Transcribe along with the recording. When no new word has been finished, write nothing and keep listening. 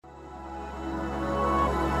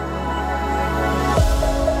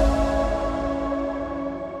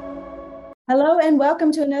Hello and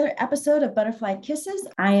welcome to another episode of Butterfly Kisses.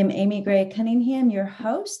 I am Amy Gray Cunningham, your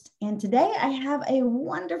host, and today I have a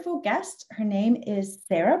wonderful guest. Her name is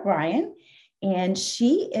Sara Bryan, and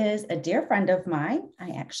she is a dear friend of mine. I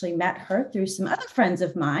actually met her through some other friends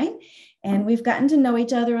of mine, and we've gotten to know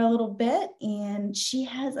each other a little bit, and she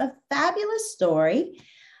has a fabulous story.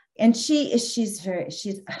 And she's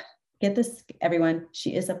get this, everyone,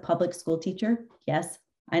 she is a public school teacher. Yes,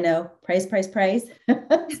 I know. Praise, praise, praise.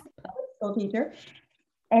 School teacher.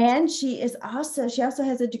 And she also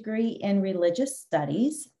has a degree in religious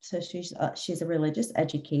studies. So she's a religious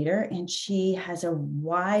educator, and she has a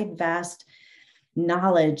vast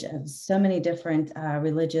knowledge of so many different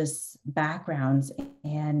religious backgrounds.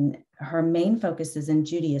 And her main focus is in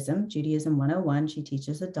Judaism 101. She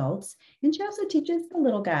teaches adults, and she also teaches the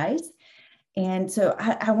little guys. And so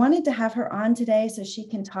I wanted to have her on today so she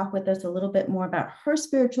can talk with us a little bit more about her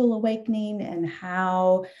spiritual awakening and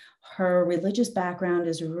how her religious background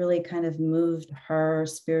has really kind of moved her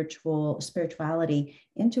spirituality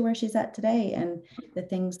into where she's at today and the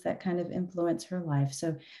things that kind of influence her life.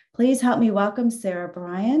 So please help me welcome Sara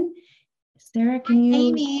Bryan. Sara, can you?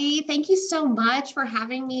 Amy, thank you so much for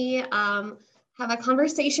having me have a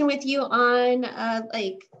conversation with you on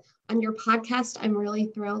your podcast. I'm really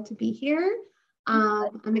thrilled to be here.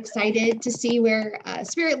 I'm excited to see where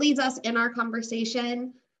Spirit leads us in our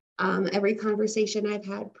conversation. Every conversation I've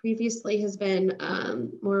had previously has been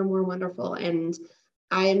more and more wonderful, and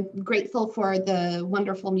I'm grateful for the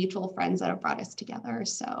wonderful mutual friends that have brought us together.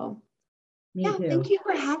 So, Me too. Thank you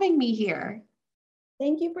for having me here.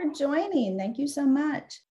 Thank you for joining. Thank you so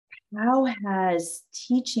much. How has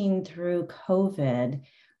teaching through COVID,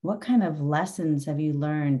 what kind of lessons have you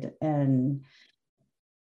learned, and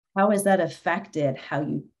how has that affected how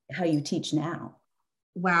you teach now?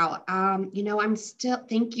 Wow. Thank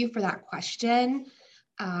you for that question.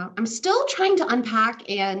 I'm still trying to unpack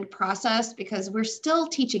and process because we're still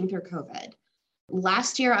teaching through COVID.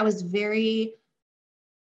 Last year, I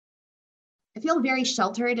feel very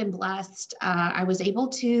sheltered and blessed. I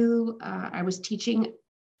was teaching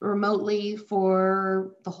remotely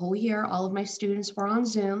for the whole year. All of my students were on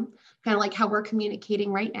Zoom, kind of like how we're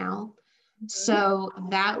communicating right now. Mm-hmm. So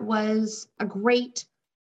that was a great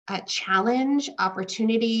challenge,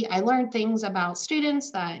 opportunity. I learned things about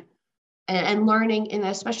students and learning, and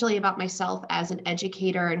especially about myself as an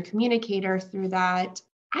educator and communicator through that.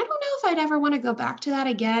 I don't know if I'd ever want to go back to that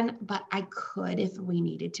again, but I could if we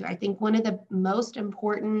needed to. I think one of the most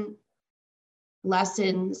important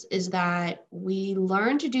lessons is that we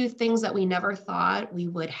learn to do things that we never thought we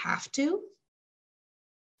would have to.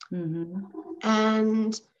 Mm-hmm.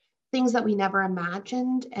 And things that we never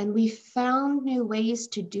imagined. And we found new ways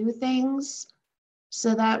to do things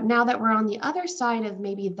so that now that we're on the other side of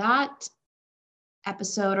maybe that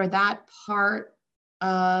episode or that part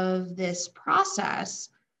of this process,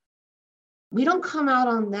 we don't come out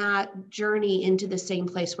on that journey into the same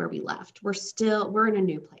place where we left. We're in a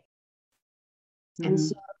new place. Mm-hmm. And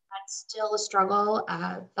so that's still a struggle.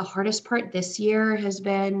 The hardest part this year has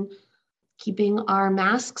been keeping our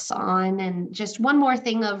masks on, and just one more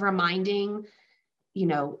thing of reminding,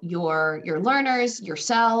 your learners,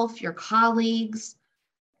 yourself, your colleagues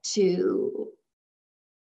to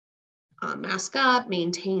mask up,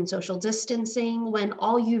 maintain social distancing when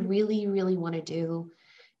all you really, really want to do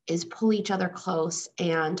is pull each other close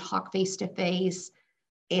and talk face to face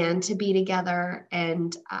and to be together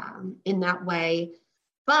and in that way.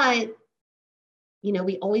 But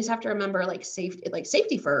we always have to remember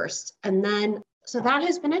safety first. And then, so that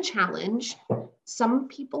has been a challenge. Some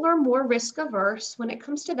people are more risk averse when it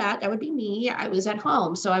comes to that. That would be me. I was at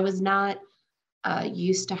home, so I was not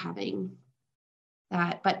used to having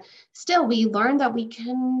that. But still, we learned that we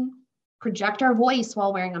can project our voice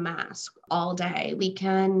while wearing a mask all day. We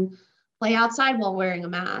can play outside while wearing a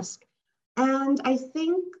mask. And I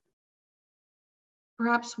think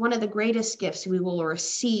perhaps one of the greatest gifts we will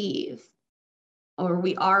receive, or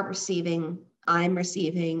we are receiving, I'm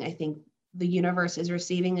receiving, I think the universe is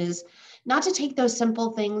receiving, is not to take those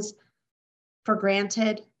simple things for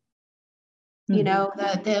granted.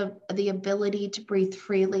 Mm-hmm. The ability to breathe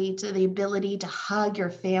freely, to the ability to hug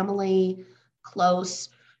your family close,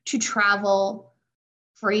 to travel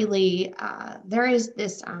freely. There's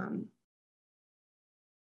this,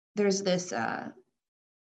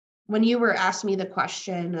 when you were asking me the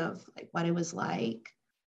question of what it was like,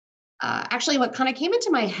 actually, what kind of came into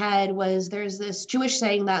my head was there's this Jewish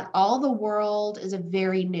saying that all the world is a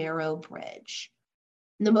very narrow bridge.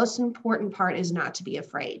 And the most important part is not to be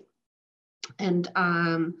afraid. And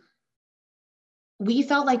we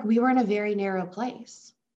felt like we were in a very narrow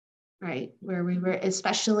place, right? Where we were,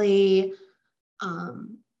 especially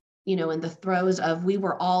in the throes of, we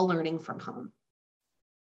were all learning from home.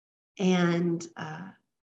 And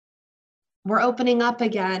we're opening up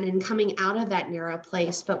again and coming out of that narrow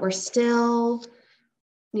place, but we're still,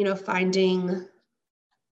 finding,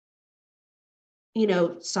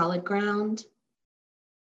 solid ground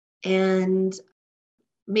and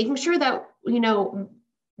making sure that,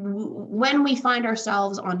 when we find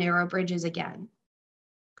ourselves on narrow bridges again,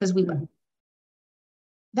 because we will,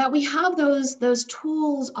 that we have those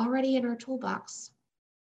tools already in our toolbox.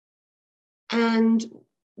 And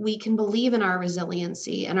we can believe in our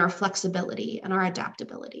resiliency and our flexibility and our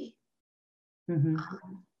adaptability.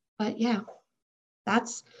 But yeah,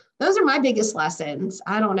 those are my biggest lessons.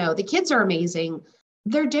 I don't know. The kids are amazing.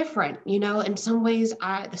 They're different, in some ways.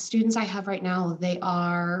 The students I have right now, they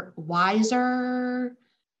are wiser.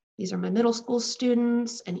 These are my middle school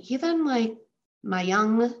students, and even like my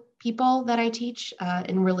young people that I teach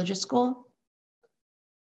in religious school.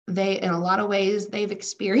 In a lot of ways, they've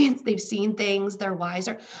seen things, they're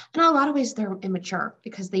wiser. And in a lot of ways, they're immature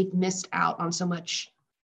because they've missed out on so much,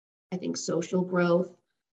 I think, social growth.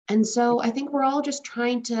 And so I think we're all just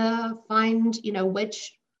trying to find,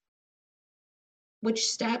 which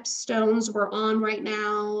stones we're on right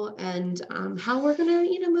now, and how we're going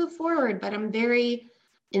to, move forward. But I'm very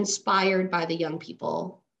inspired by the young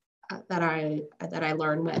people that I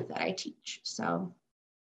learn with, that I teach. So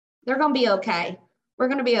they're going to be okay. We're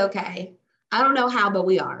going to be okay. I don't know how, but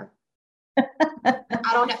we are.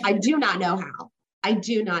 I don't know. I do not know how. I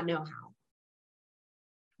do not know how.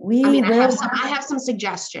 I have some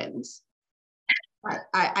suggestions, but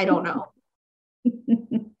I don't know.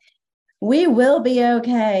 We will be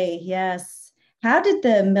okay. Yes. How did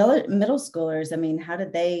the middle schoolers, how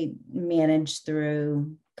did they manage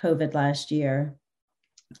through COVID last year?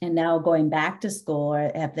 And now going back to school,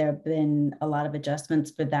 have there been a lot of adjustments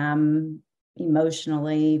for them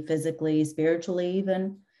emotionally, physically, spiritually,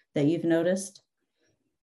 even, that you've noticed?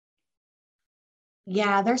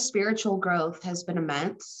 Yeah, their spiritual growth has been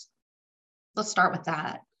immense. Let's start with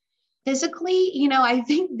that. Physically, I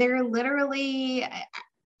think they're literally,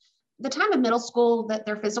 the time of middle school, that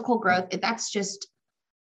their physical growth,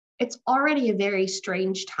 it's already a very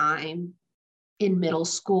strange time in middle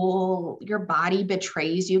school. Your body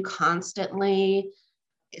betrays you constantly,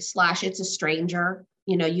 / it's a stranger.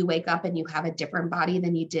 You wake up and you have a different body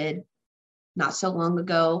than you did not so long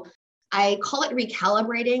ago. I call it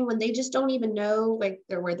recalibrating, when they just don't even know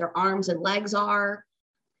where their arms and legs are.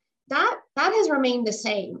 That has remained the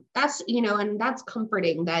same. That's, and that's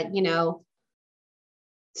comforting that,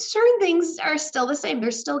 certain things are still the same.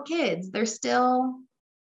 They're still kids. They're still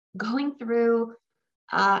going through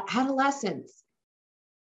adolescence.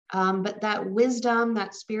 But that wisdom,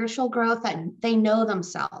 that spiritual growth, that they know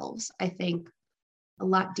themselves, I think, a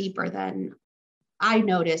lot deeper than I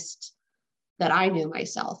noticed that I knew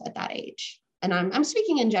myself at that age. And I'm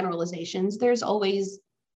speaking in generalizations. There's always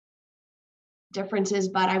differences,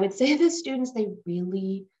 but I would say the students, they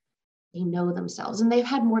know themselves, and they've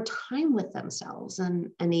had more time with themselves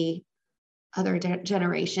than any other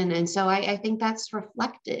generation. And so I think that's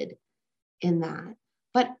reflected in that.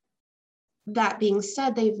 But that being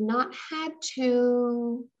said, they've not had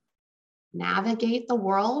to navigate the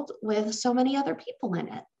world with so many other people in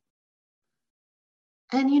it.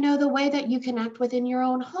 And, the way that you connect within your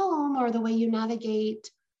own home, or the way you navigate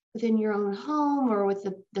within your own home, or with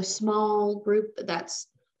the small group that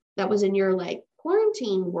was in your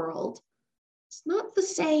quarantine world, it's not the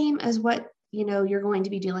same as what, you're going to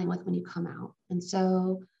be dealing with when you come out. And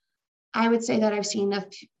so I would say that I've seen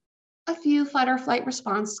a few fight or flight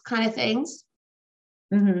response kind of things,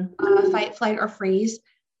 fight, flight, or freeze,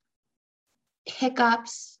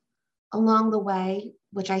 hiccups along the way,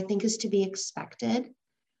 which I think is to be expected,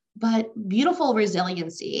 but beautiful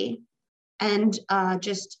resiliency, and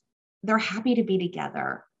just they're happy to be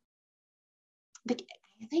together.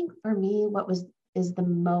 I think for me, is the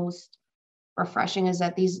most refreshing is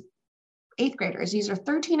that these 8th graders, these are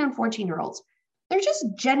 13 and 14-year-olds, they're just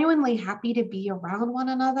genuinely happy to be around one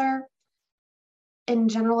another. In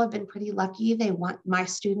general, I've been pretty lucky. My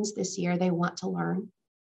students this year, they want to learn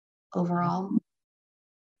overall.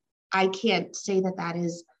 I can't say that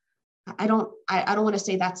is, I don't want to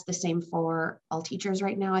say that's the same for all teachers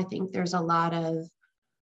right now. I think there's a lot of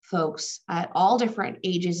folks at all different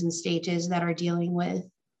ages and stages that are dealing with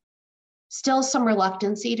still some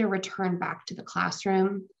reluctancy to return back to the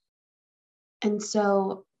classroom. And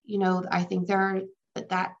so, I think that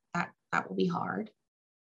will be hard.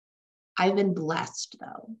 I've been blessed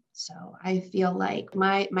though. So I feel like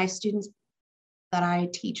my students that I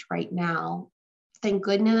teach right now, thank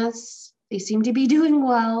goodness, they seem to be doing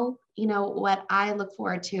well. what I look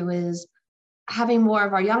forward to is having more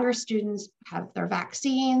of our younger students have their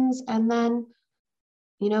vaccines, and then,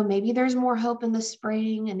 maybe there's more hope in the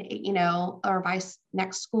spring and, or by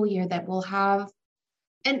next school year that we'll have,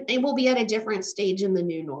 and it will be at a different stage in the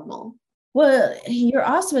new normal. Well, you're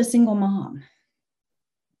also a single mom.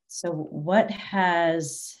 So what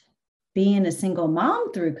has being a single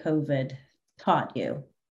mom through COVID taught you?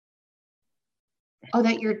 Oh,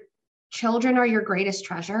 that your children are your greatest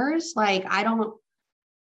treasures. Like,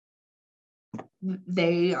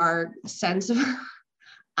 they are sensitive.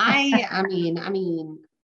 I mean,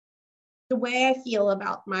 the way I feel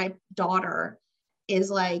about my daughter is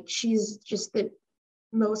like, she's just the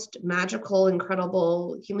most magical,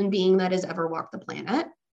 incredible human being that has ever walked the planet.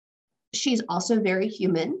 She's also very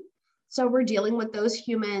human. So we're dealing with those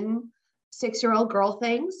human 6-year-old girl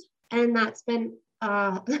things. And that's been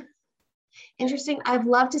interesting. I've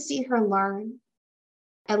loved to see her learn.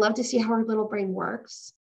 I love to see how her little brain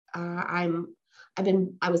works. I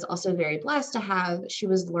was also very blessed to have, she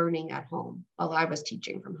was learning at home while I was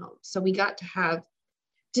teaching from home. So we got to have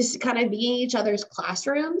just kind of be in each other's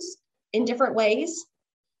classrooms in different ways,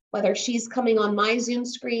 whether she's coming on my Zoom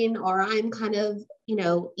screen or I'm kind of,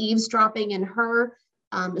 eavesdropping in her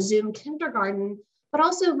Zoom kindergarten. But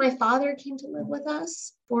also my father came to live with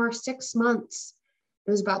us for 6 months.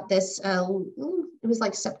 It was about this, it was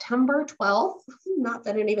like September 12th, not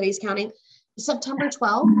that anybody's counting, September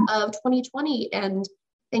 12th of 2020. And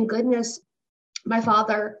thank goodness my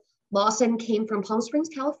father, Lawson, came from Palm Springs,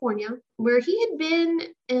 California, where he had been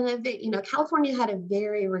California had a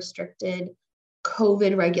very restricted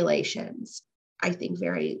COVID regulations, I think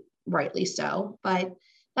very rightly so, but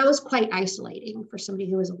that was quite isolating for somebody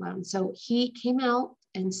who was alone. So he came out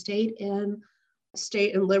and stayed and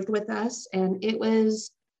lived with us. And it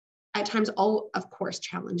was at times, of course,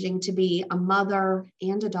 challenging to be a mother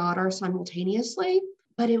and a daughter simultaneously,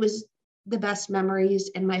 but it was the best memories.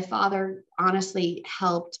 And my father honestly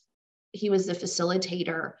helped. He was the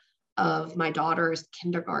facilitator of my daughter's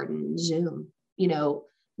kindergarten Zoom,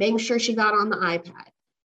 making sure she got on the iPad,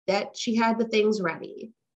 that she had the things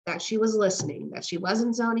ready, that she was listening, that she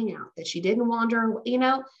wasn't zoning out, that she didn't wander,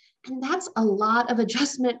 and that's a lot of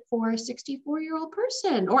adjustment for a 64-year-old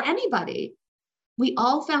person or anybody. We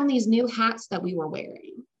all found these new hats that we were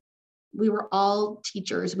wearing. We were all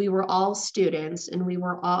teachers, we were all students, and we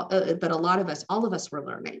were all, but all of us were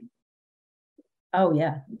learning. Oh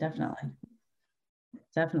yeah, definitely.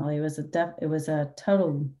 Definitely. It was a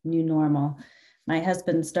total new normal. My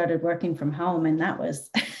husband started working from home, and that was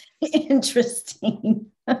interesting.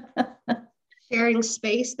 Sharing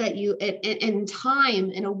space that you and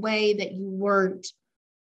time in a way that you weren't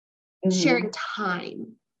sharing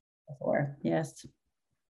time before. Yes.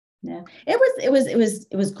 Yeah. It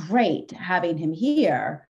was great having him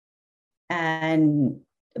here.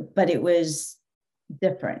 But it was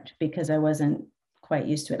different because I wasn't quite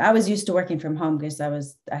used to it. I was used to working from home because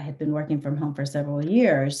I had been working from home for several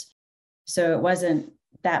years. So it wasn't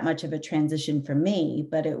that much of a transition for me,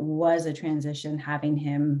 but it was a transition having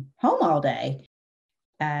him home all day.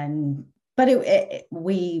 But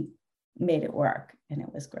we made it work, and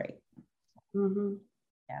it was great. Mm-hmm.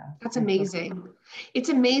 Yeah, that's amazing. It's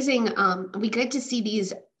amazing. We get to see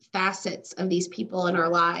these facets of these people in our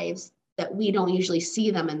lives that we don't usually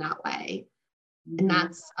see them in that way. Mm-hmm. And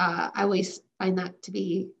that's, I always find that to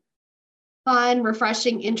be fun,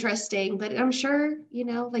 refreshing, interesting, but I'm sure,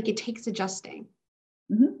 it takes adjusting.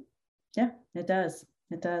 Mm-hmm. Yeah, it does.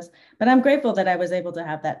 It does. But I'm grateful that I was able to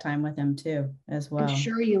have that time with him too, as well. I'm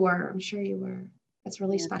sure you were. That's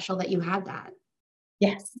really special that you had that.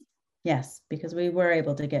 Yes, because we were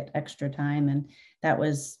able to get extra time, and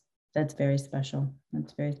that's very special.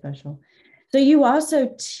 That's very special. So you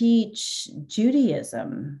also teach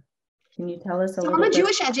Judaism. Can you tell us a little bit? I'm a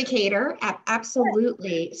Jewish educator.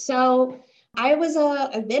 Absolutely. So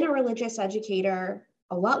I've been a religious educator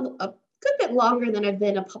a good bit longer than I've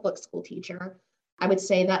been a public school teacher. I would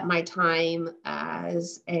say that my time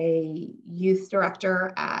as a youth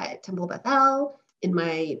director at Temple Bethel in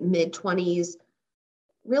my mid-20s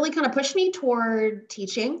really kind of pushed me toward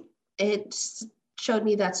teaching. It showed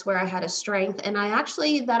me that's where I had a strength. And I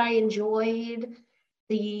enjoyed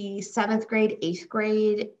the 7th grade, 8th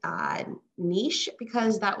grade niche,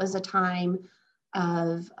 because that was a time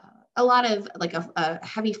of a lot of a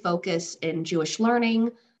heavy focus in Jewish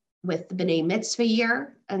learning with the B'nai Mitzvah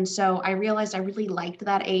year. And so I realized I really liked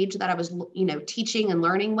that age that I was, teaching and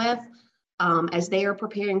learning with as they are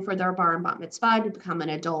preparing for their bar and bat mitzvah to become an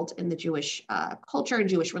adult in the Jewish culture and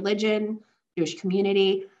Jewish religion, Jewish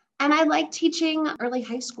community. And I like teaching early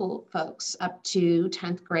high school folks up to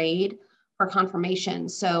 10th grade for confirmation.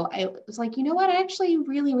 So I was like, you know what? I actually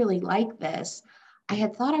really, really like this. I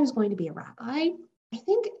had thought I was going to be a rabbi. I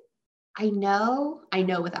think I know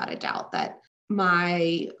without a doubt that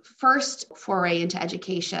my first foray into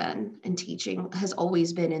education and teaching has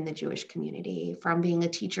always been in the Jewish community, from being a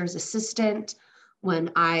teacher's assistant when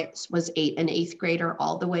I was an eighth grader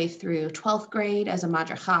all the way through 12th grade as a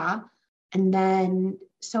madracha. And then,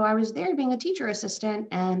 so I was there being a teacher assistant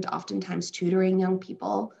and oftentimes tutoring young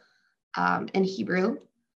people in Hebrew,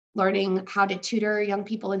 learning how to tutor young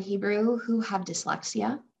people in Hebrew who have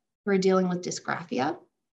dyslexia, who are dealing with dysgraphia.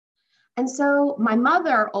 And so my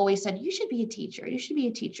mother always said, you should be a teacher. You should be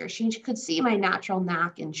a teacher. She could see my natural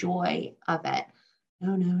knack and joy of it.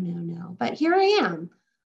 No. But here I am.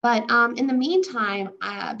 But in the meantime,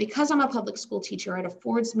 because I'm a public school teacher, it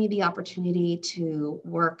affords me the opportunity to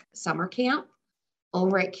work summer camp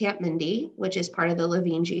over at Camp Mindy, which is part of the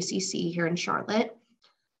Levine JCC here in Charlotte.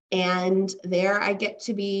 And there I get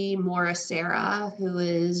to be Mora Sara, who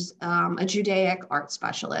is a Judaic art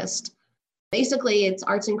specialist. Basically, it's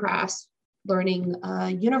arts and crafts, learning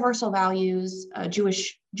universal values,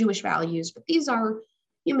 Jewish values, but these are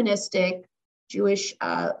humanistic, Jewish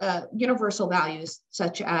universal values,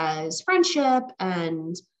 such as friendship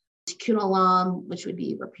and tikkun olam, which would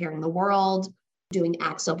be repairing the world, doing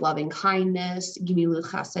acts of loving kindness, gimilut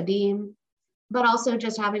chasadim, but also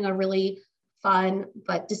just having a really fun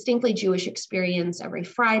but distinctly Jewish experience every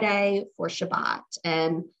Friday for Shabbat,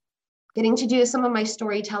 and getting to do some of my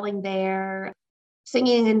storytelling there,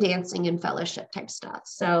 singing and dancing and fellowship type stuff.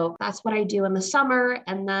 So that's what I do in the summer.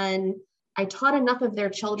 And then I taught enough of their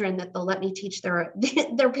children that they'll let me teach their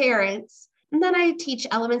parents. And then I teach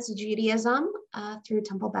elements of Judaism through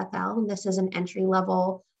Temple Bethel. And this is an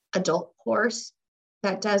entry-level adult course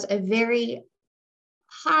that does a very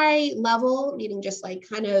high level, meaning just like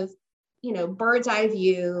kind of, bird's eye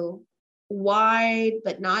view, wide,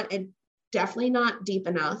 but definitely not deep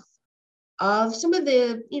enough, of some of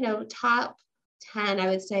the, top 10, I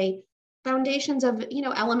would say, foundations of,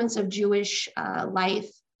 elements of Jewish life,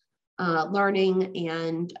 learning,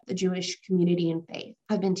 and the Jewish community and faith.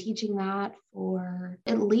 I've been teaching that for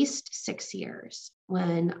at least 6 years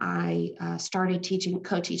when I started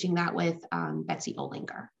co-teaching that with Betsy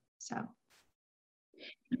Olinger. So.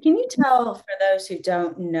 Can you tell, for those who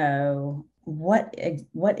don't know, what is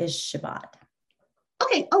Shabbat?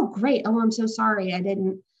 Okay. Oh, great. Oh, I'm so sorry. I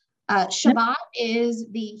didn't. Shabbat is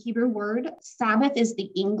the Hebrew word. Sabbath is the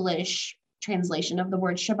English translation of the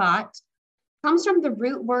word Shabbat. Comes from the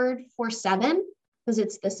root word for seven, because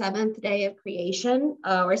it's the seventh day of creation,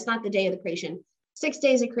 or it's not the day of the creation. 6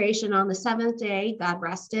 days of creation. On the seventh day, God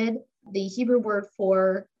rested. The Hebrew word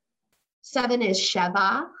for seven is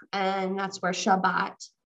Sheva, and that's where Shabbat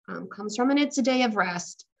comes from, and it's a day of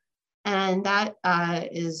rest. And that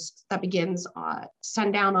begins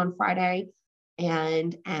sundown on Friday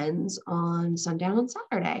and ends on sundown on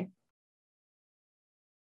Saturday.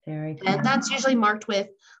 Very cool. And that's usually marked with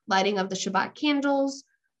lighting of the Shabbat candles,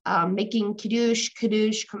 making kiddush.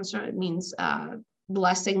 Kiddush means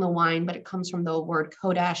blessing the wine, but it comes from the word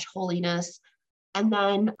kodesh, holiness. And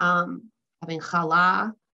then having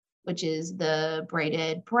challah, which is the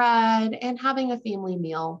braided bread, and having a family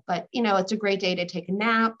meal. But, it's a great day to take a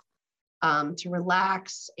nap, to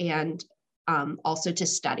relax, and also to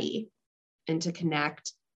study and to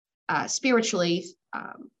connect spiritually,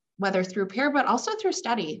 whether through prayer, but also through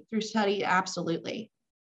study, absolutely.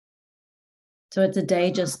 So it's a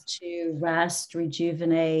day just to rest,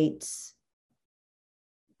 rejuvenate.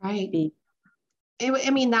 Right.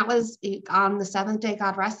 That was on the seventh day,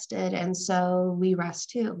 God rested. And so we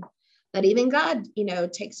rest too. That even God,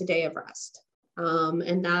 takes a day of rest.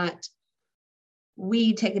 And that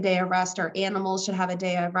we take a day of rest. Our animals should have a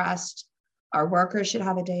day of rest. Our workers should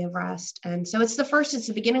have a day of rest. And so it's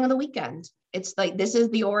the beginning of the weekend. It's like, this is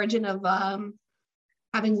the origin of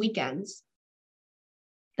having weekends.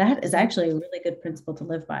 That is actually a really good principle to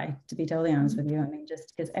live by, to be totally honest with you.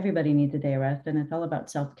 Just because everybody needs a day of rest, and it's all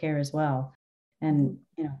about self-care as well. And,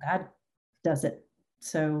 God does it.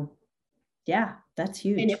 So yeah, that's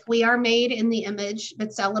huge. And if we are made in the image,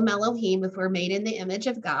 B'Tselem Elohim, if we're made in the image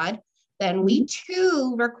of God, then we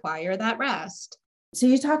too require that rest. So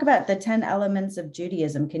you talk about the 10 elements of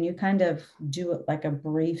Judaism. Can you kind of do like a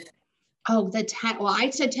brief? Oh, the 10. Well, I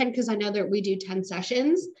said 10 because I know that we do 10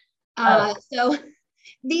 sessions. So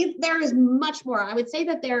there is much more. I would say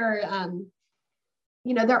that there are,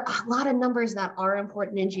 there are a lot of numbers that are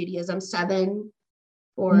important in Judaism. 7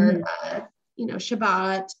 for,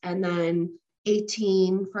 Shabbat, and then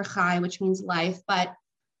 18 for Chai, which means life. But,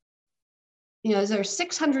 there's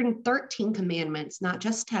 613 commandments, not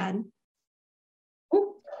just 10.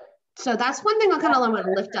 So that's one thing I kind of want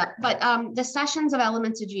to lift up. But the sessions of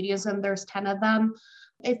Elements of Judaism, there's 10 of them.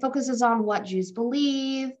 It focuses on what Jews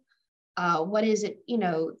believe, what is it,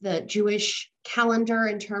 the Jewish calendar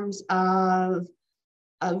in terms of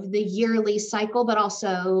the yearly cycle, but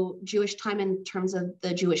also Jewish time in terms of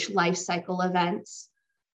the Jewish life cycle events.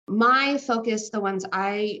 My focus, the ones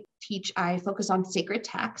I teach, I focus on sacred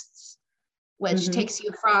texts, which takes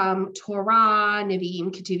you from Torah,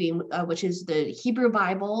 Nevi'im, Ketuvim, which is the Hebrew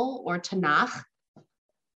Bible or Tanakh.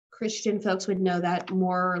 Christian folks would know that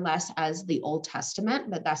more or less as the Old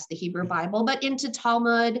Testament, but that's the Hebrew Bible, but into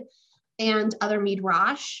Talmud and other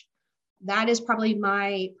Midrash. That is probably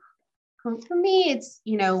for me, it's,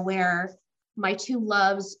 where my two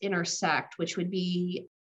loves intersect, which would be,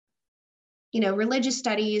 religious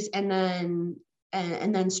studies and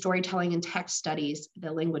then storytelling and text studies,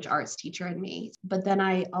 the language arts teacher in me. But then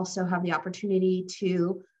I also have the opportunity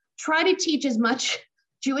to try to teach as much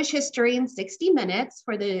Jewish history in 60 minutes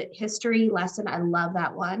for the history lesson. I love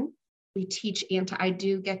that one. I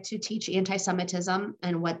do get to teach anti-Semitism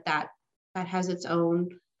and what that has its own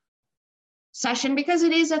session, because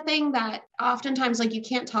it is a thing that oftentimes, like, you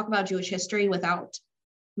can't talk about Jewish history without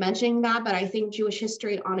mentioning that, but I think Jewish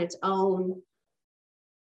history on its own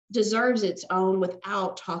deserves its own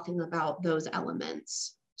without talking about those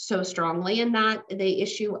elements so strongly. And that the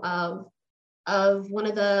issue of one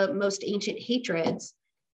of the most ancient hatreds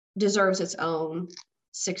deserves its own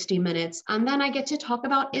 60 minutes. And then I get to talk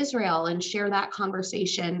about Israel and share that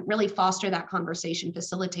conversation, really foster that conversation,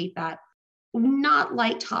 facilitate that. Not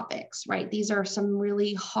light topics, right? These are some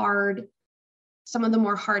really hard, some of the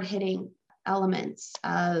more hard-hitting elements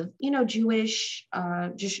of, Jewish,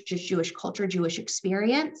 just Jewish culture, Jewish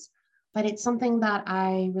experience. But it's something that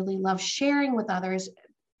I really love sharing with others,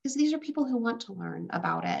 because these are people who want to learn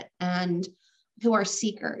about it and who are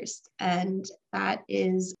seekers. And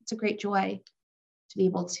it's a great joy to be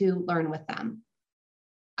able to learn with them.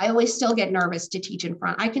 I always still get nervous to teach in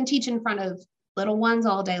front. I can teach in front of little ones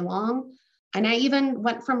all day long. And I even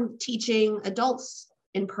went from teaching adults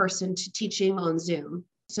in person to teaching on Zoom.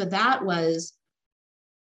 So but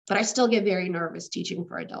I still get very nervous teaching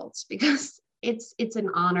for adults, because it's an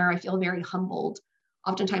honor. I feel very humbled.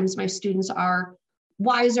 Oftentimes my students are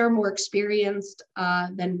wiser, more experienced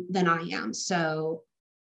than I am. So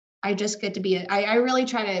I just get to I really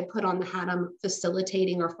try to put on the hat on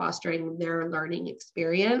facilitating or fostering their learning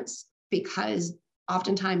experience, because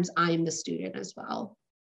oftentimes I'm the student as well.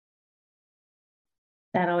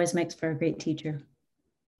 That always makes for a great teacher.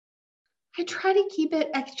 I try to keep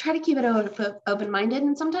it open-minded,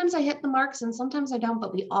 and sometimes I hit the marks and sometimes I don't,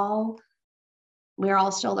 but we're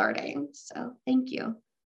all still learning. So thank you.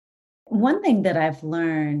 One thing that I've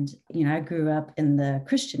learned, I grew up in the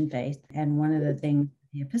Christian faith, and one of the things,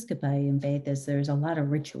 the Episcopalian faith, is there's a lot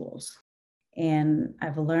of rituals. And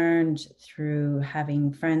I've learned through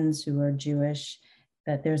having friends who are Jewish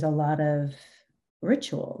that there's a lot of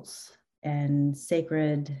rituals and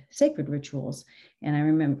sacred rituals. And I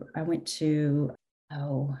remember I went to,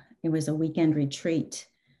 it was a weekend retreat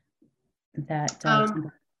that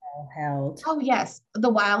held. Oh yes, the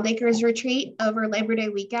Wild Acres retreat over Labor Day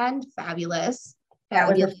weekend. Fabulous. That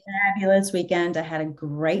was a fabulous weekend. I had a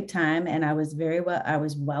great time, and I was I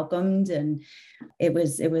was welcomed, and it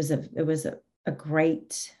was a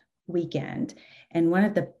great weekend. And one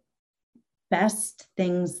of the best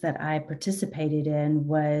things that I participated in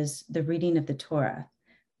was the reading of the Torah.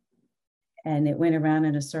 And it went around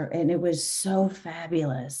in a circle, and it was so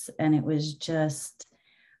fabulous. And it was just,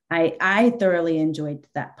 I thoroughly enjoyed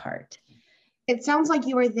that part. It sounds like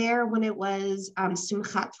you were there when it was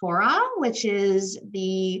Simchat Torah, which is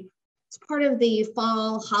it's part of the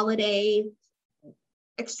fall holiday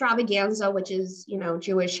extravaganza, which is,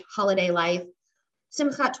 Jewish holiday life.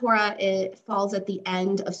 Simchat Torah, it falls at the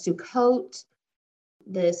end of Sukkot.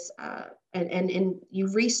 And you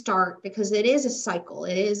restart, because it is a cycle.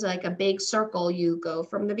 It is like a big circle. You go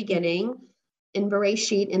from the beginning in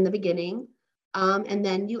Bereshit, in the beginning, and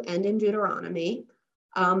then you end in Deuteronomy.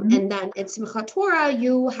 And then at Simchat Torah,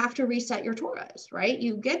 you have to reset your Torahs, right?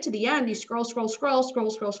 You get to the end, you scroll.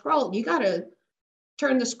 You got to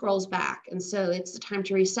turn the scrolls back. And so it's a time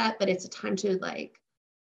to reset, but it's a time to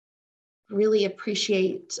really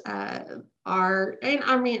appreciate our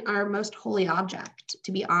most holy object,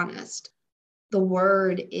 to be honest. The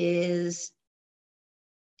word is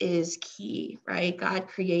key, right? God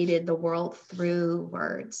created the world through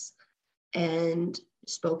words and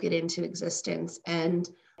spoke it into existence. And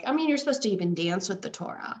you're supposed to even dance with the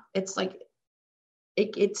Torah. It's like,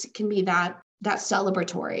 it can be that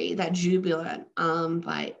celebratory, that jubilant,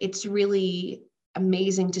 but it's really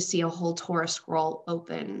amazing to see a whole Torah scroll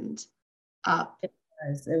opened up. It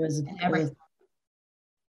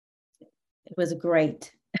was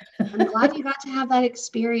great. I'm glad you got to have that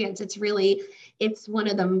experience. It's one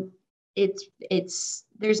of them.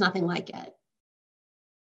 There's nothing like it.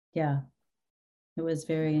 Yeah, it was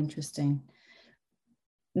very interesting.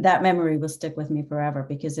 That memory will stick with me forever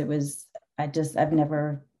because I've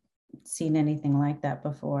never seen anything like that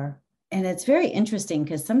before. And it's very interesting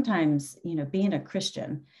because sometimes, being a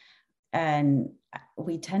Christian, and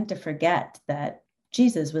we tend to forget that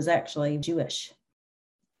Jesus was actually Jewish,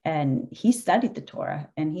 and he studied the Torah,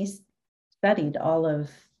 and he studied all of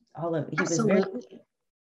he Absolutely. was very,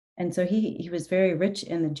 and so he was very rich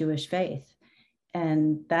in the Jewish faith,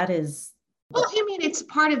 and that is, well, I mean, it's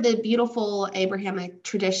part of the beautiful Abrahamic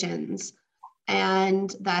traditions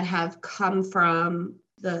and that have come from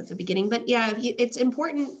the beginning. But yeah, it's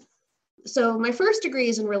important. So my first degree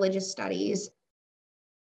is in religious studies.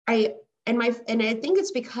 I think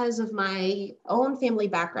it's because of my own family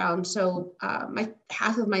background. So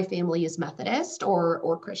half of my family is Methodist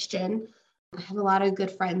or Christian. I have a lot of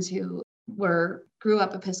good friends who grew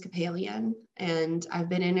up Episcopalian, and I've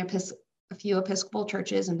been in a few Episcopal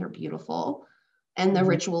churches, and they're beautiful. And the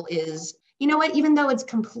ritual is, you know what, even though it's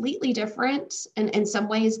completely different in some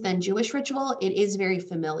ways than Jewish ritual, it is very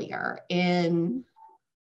familiar in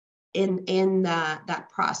that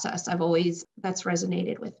process. That's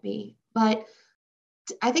resonated with me. But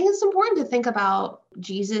I think it's important to think about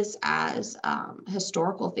Jesus as a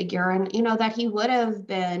historical figure, and that he would have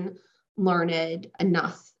been learned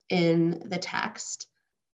enough in the text,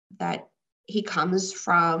 that he comes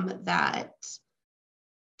from that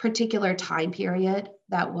particular time period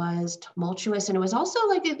that was tumultuous. And it was also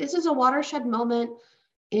like, this is a watershed moment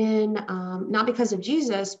in, not because of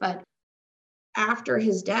Jesus, but after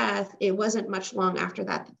his death. It wasn't much long after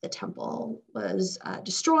that the temple was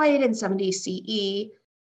destroyed in 70 CE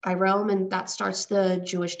by Rome, and that starts the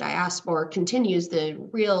Jewish diaspora, continues the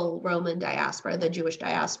real Roman diaspora, the Jewish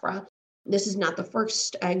diaspora. This is not the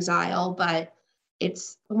first exile, but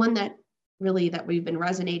it's the one that we've been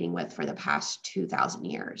resonating with for the past 2,000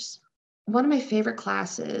 years. One of my favorite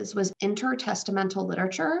classes was intertestamental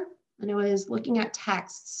literature, and it was looking at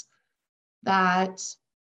texts that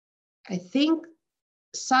I think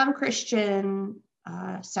some Christian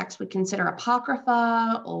sects would consider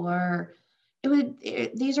apocrypha, or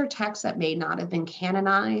these are texts that may not have been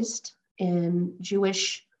canonized in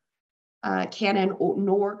Jewish canon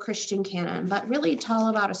nor Christian canon, but really tell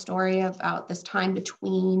about a story about this time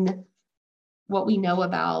between what we know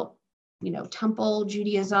about, temple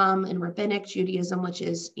Judaism and rabbinic Judaism, which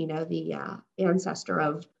is, the ancestor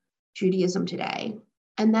of Judaism today,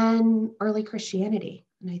 and then early Christianity.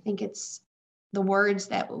 And I think it's the words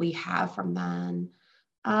that we have from them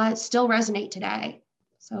still resonate today.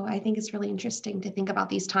 So I think it's really interesting to think about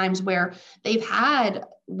these times where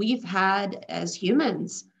we've had as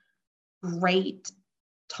humans, great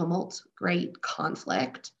tumult, great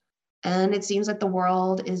conflict. And it seems like the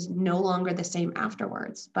world is no longer the same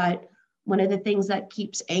afterwards. But one of the things that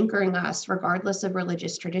keeps anchoring us, regardless of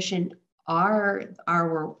religious tradition, are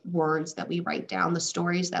our words that we write down, the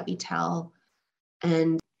stories that we tell,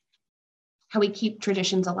 and how we keep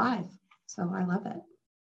traditions alive. So I love it.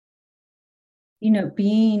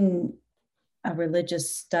 Being a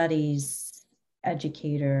religious studies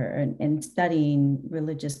educator and studying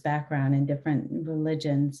religious background in different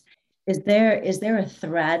religions, is there a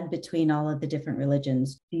thread between all of the different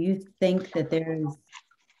religions? Do you think that there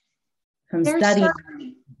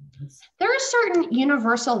are certain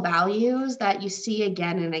universal values that you see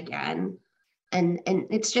again and again, and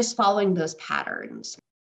it's just following those patterns,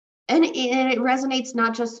 and it resonates.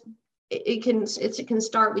 Not just it can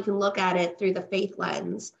start, we can look at it through the faith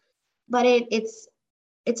lens, but it's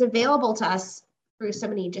available to us through so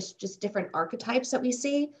many just different archetypes that we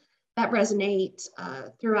see that resonate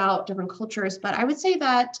throughout different cultures. But I would say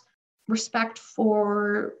that respect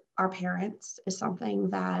for our parents is something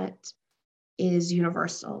that is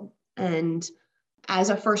universal, and as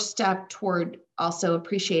a first step toward also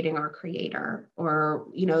appreciating our creator, or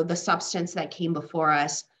the substance that came before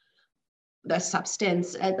us. The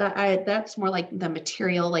substance that's more like the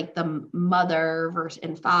material, like the mother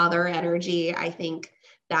and father energy. I think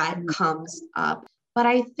that comes up. But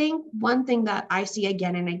I think one thing that I see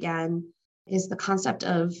again and again is the concept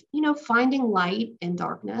of, finding light in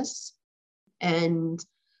darkness, and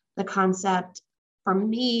the concept for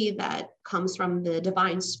me that comes from the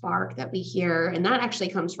divine spark that we hear. And that actually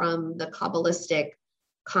comes from the Kabbalistic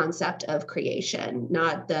concept of creation,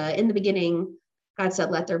 not in the beginning, God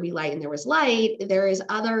said, let there be light, and there was light. There is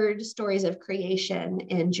other stories of creation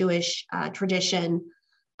in Jewish tradition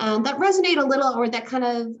that resonate a little, or that kind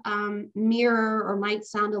of mirror or might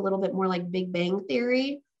sound a little bit more like Big Bang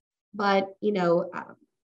Theory, but,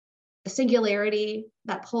 a singularity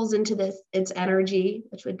that pulls into its energy,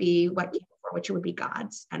 which would be what came before, which would be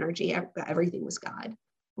God's energy. Everything was God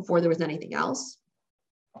before there was anything else.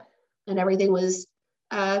 And everything was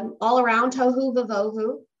all around tohu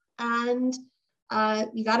vavohu. And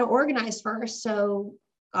you got to organize first. So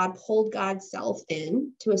God pulled God's self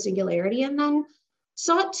in to a singularity, and then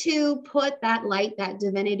sought to put that light, that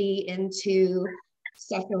divinity, into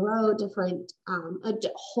sephirot, different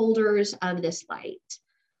holders of this light.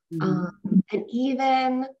 And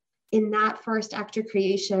even in that first act of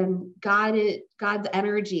creation, God's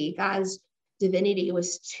energy, God's divinity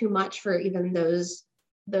was too much for even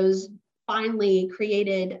those finely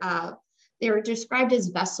created. They were described as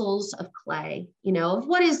vessels of clay, of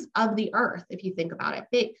what is of the earth, if you think about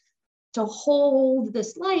it, to hold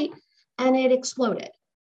this light, and it exploded.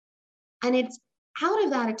 And it's out of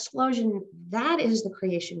that explosion, that is the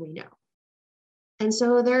creation we know. And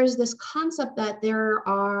so there's this concept that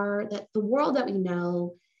that the world that we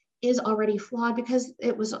know is already flawed because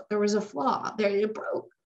there was a flaw there, it broke.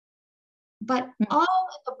 But all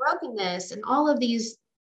of the brokenness and all of these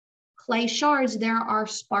clay shards, there are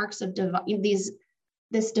sparks of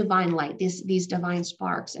this divine light, these divine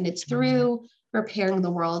sparks. And it's through repairing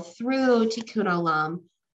the world, through tikkun olam,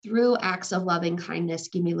 through acts of loving kindness,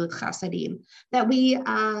 gimilut chasadim, that we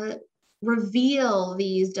reveal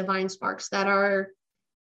these divine sparks that are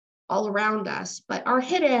all around us, but are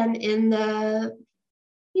hidden in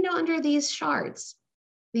under these shards,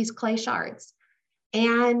 these clay shards.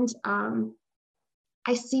 And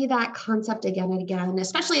I see that concept again and again,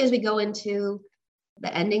 especially as we go into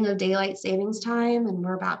the ending of daylight savings time and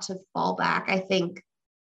we're about to fall back. I think,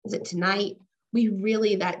 is it tonight?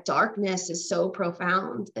 That darkness is so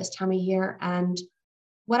profound this time of year. And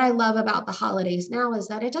what I love about the holidays now is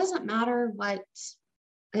that it doesn't matter what,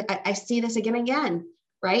 I see this again,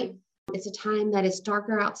 right? It's a time that it's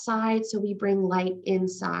darker outside, so we bring light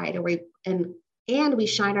inside, and we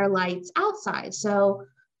shine our lights outside. So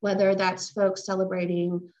whether that's folks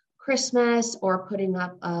celebrating Christmas or putting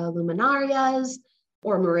up luminarias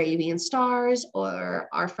or Moravian stars, or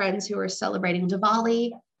our friends who are celebrating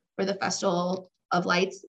Diwali or the Festival of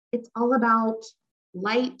Lights, it's all about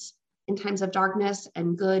light in times of darkness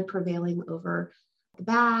and good prevailing over the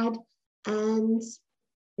bad. And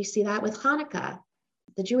we see that with Hanukkah,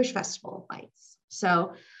 the Jewish festival of lights.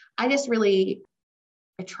 So I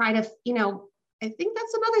try to, I think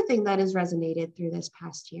that's another thing that has resonated through this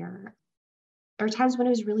past year. There are times when it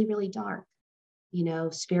was really, really dark,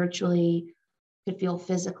 spiritually, could feel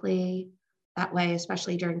physically that way,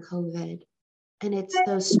 especially during COVID. And it's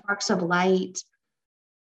those sparks of light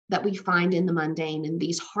that we find in the mundane in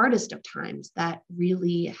these hardest of times that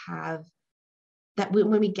really have, that when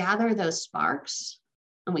we gather those sparks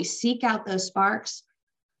and we seek out those sparks,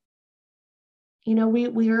 we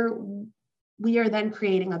are then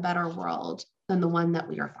creating a better world than the one that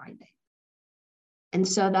we are finding. And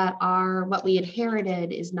so that what we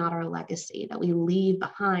inherited is not our legacy, that we leave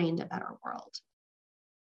behind a better world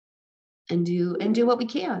and do what we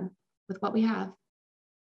can with what we have.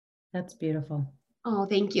 That's beautiful. Oh,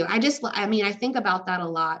 thank you. I think about that a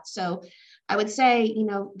lot. So I would say,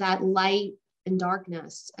 that light and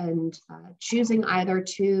darkness, and choosing either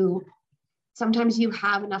to, sometimes you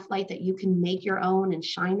have enough light that you can make your own and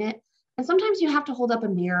shine it. And sometimes you have to hold up a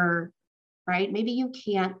mirror, right? Maybe you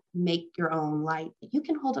can't make your own light, but you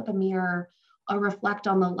can hold up a mirror or reflect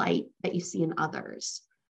on the light that you see in others.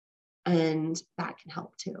 And that can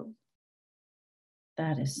help too.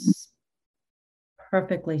 That is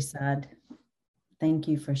perfectly said. Thank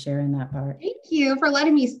you for sharing that part. Thank you for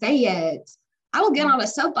letting me say it. I will get on a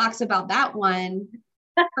soapbox about that one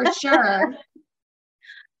for sure.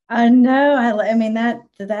 I know. I mean, that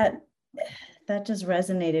just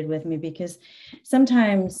resonated with me, because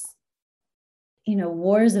sometimes,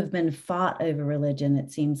 wars have been fought over religion,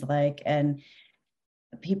 it seems like, and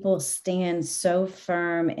people stand so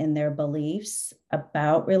firm in their beliefs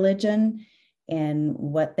about religion and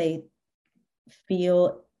what they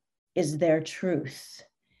feel is their truth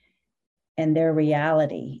and their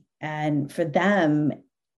reality. And for them,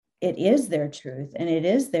 it is their truth and it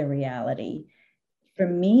is their reality. For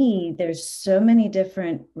me, there's so many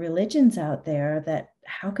different religions out there that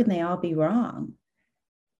how can they all be wrong?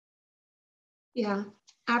 Yeah,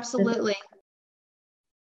 absolutely.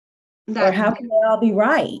 Or how can they all be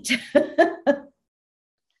right?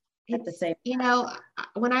 At the same,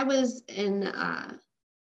 when I was in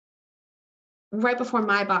right before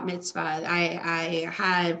my bat mitzvah, I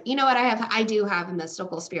had, you know what, I do have a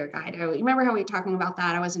mystical spirit guide. Remember how we were talking about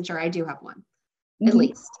that? I wasn't sure. I do have one, at Mm-hmm.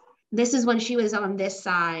 least. This is when she was on this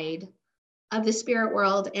side of the spirit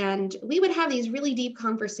world. And we would have these really deep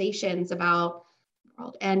conversations about the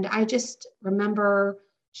world. And I just remember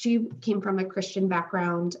she came from a Christian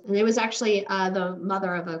background. And it was actually the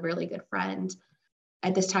mother of a really good friend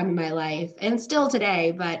at this time in my life, and still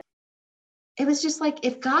today. But it was just like,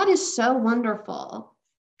 if God is so wonderful,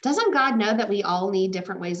 doesn't God know that we all need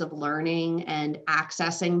different ways of learning and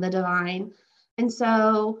accessing the divine? And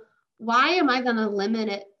so why am I going to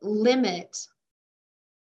limit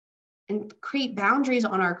and create boundaries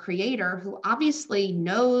on our creator, who obviously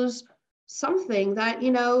knows something that,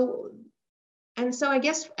 and so I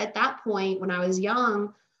guess at that point when I was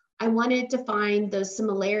young, I wanted to find those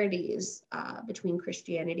similarities between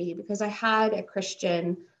Christianity, because I had a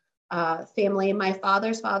Christian family. My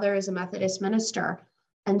father's father is a Methodist minister.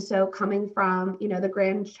 And so coming from, the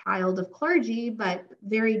grandchild of clergy, but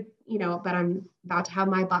but I'm about to have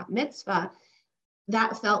my bat mitzvah,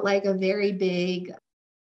 that felt like a very big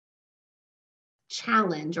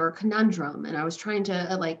challenge or conundrum. And I was trying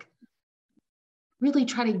to really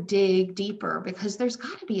try to dig deeper, because there's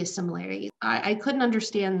got to be a similarity. I couldn't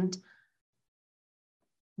understand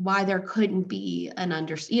why there couldn't be an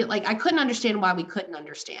understand. Like, I couldn't understand why we couldn't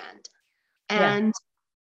understand. And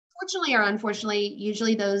fortunately or unfortunately,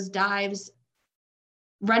 usually those dives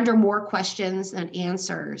render more questions than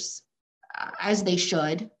answers, as they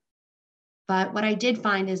should. But what I did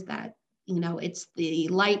find is that, it's the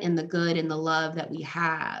light and the good and the love that we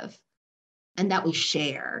have and that we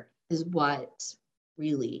share is what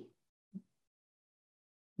really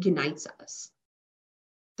unites us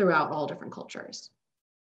throughout all different cultures.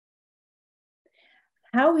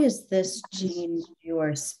 How has this changed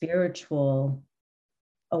your spiritual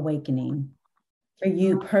awakening for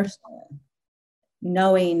you personally?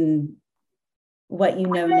 Knowing what you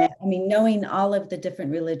know now, I mean, knowing all of the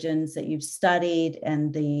different religions that you've studied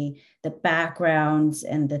and the backgrounds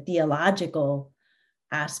and the theological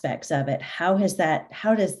aspects of it, how does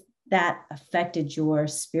that affected your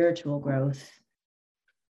spiritual growth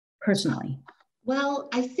personally? Well,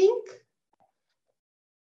 I think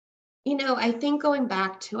going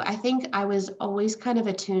back to, I think I was always kind of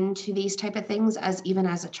attuned to these type of things even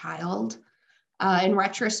as a child. In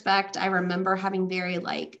retrospect, I remember having very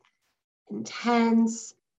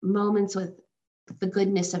intense moments with the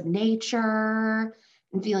goodness of nature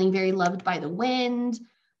and feeling very loved by the wind.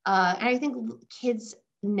 And I think kids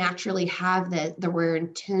naturally have that we're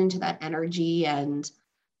in tune to that energy and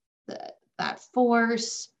that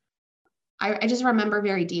force. I just remember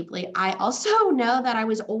very deeply. I also know that I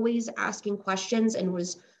was always asking questions and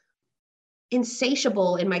was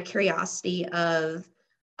insatiable in my curiosity of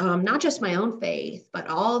not just my own faith, but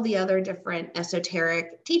all the other different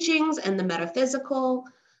esoteric teachings and the metaphysical.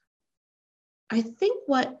 I think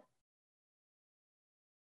I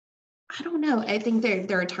don't know. I think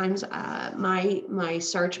there are times my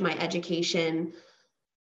search, my education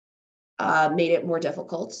made it more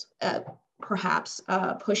difficult. Perhaps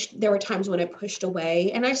there were times when it pushed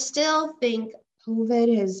away. And I still think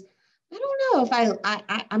COVID has, I don't know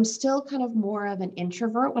if I'm still kind of more of an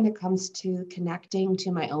introvert when it comes to connecting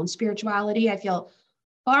to my own spirituality. I feel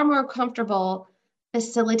far more comfortable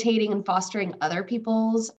facilitating and fostering other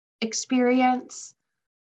people's experience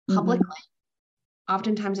publicly. Mm-hmm.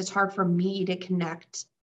 Oftentimes it's hard for me to connect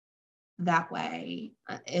that way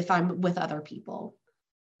if I'm with other people.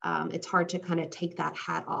 It's hard to kind of take that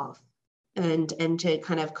hat off and to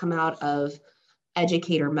kind of come out of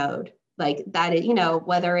educator mode like that,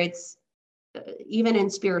 whether it's even in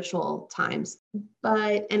spiritual times.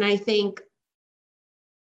 And I think,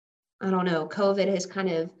 I don't know, COVID has kind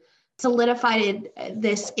of solidified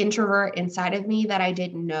this introvert inside of me that I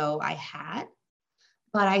didn't know I had.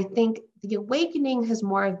 But I think the awakening has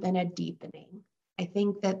more been a deepening. I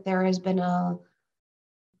think that there has been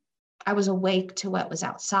I was awake to what was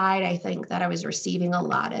outside. I think that I was receiving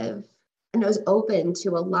and I was open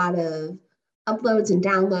to a lot of uploads and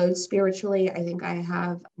downloads spiritually. I think I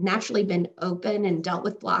have naturally been open and dealt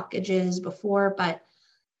with blockages before, but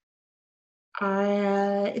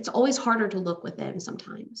it's always harder to look within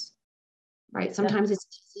sometimes, right? Sometimes it's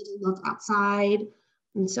easy to look outside.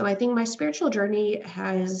 And so I think my spiritual journey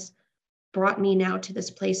has brought me now to this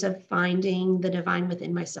place of finding the divine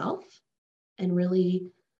within myself and really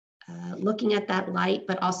looking at that light.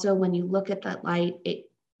 But also when you look at that light, it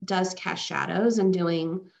does cast shadows, and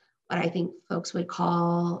doing what I think folks would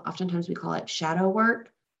call, oftentimes we call it shadow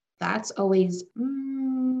work. That's always,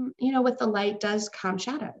 with the light does come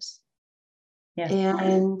shadows. Yes.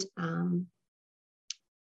 And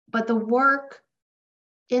But the work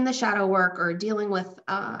in the shadow work, or dealing with,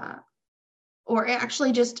 or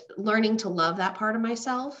actually just learning to love that part of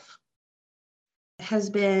myself, has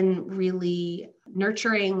been really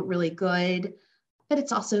nurturing, really good. But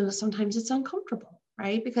it's also, sometimes it's uncomfortable,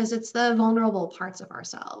 right? Because it's the vulnerable parts of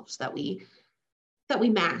ourselves that we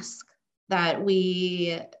mask, that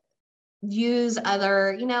we use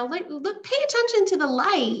other, like, look, pay attention to the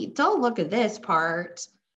light. Don't look at this part,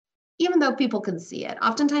 even though people can see it.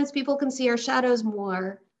 Oftentimes people can see our shadows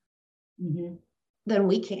more than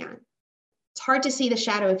we can. It's hard to see the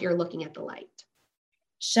shadow if you're looking at the light.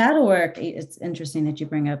 Shadow work, it's interesting that you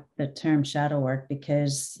bring up the term shadow work,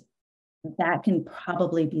 because that can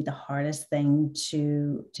probably be the hardest thing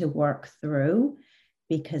to work through,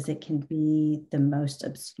 because it can be the most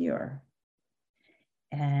obscure,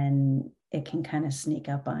 and it can kind of sneak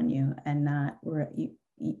up on you, and not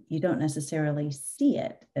you don't necessarily see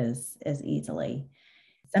it as easily.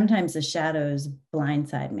 Sometimes the shadows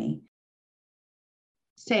blindside me.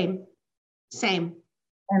 Same.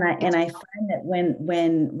 And I find that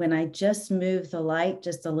when I just move the light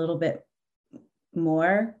just a little bit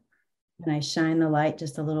more, and I shine the light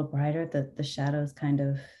just a little brighter, the shadows kind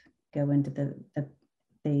of go into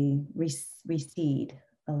they recede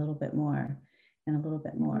a little bit more and a little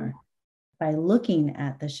bit more. By looking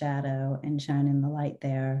at the shadow and shining the light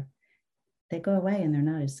there, they go away and they're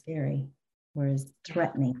not as scary or as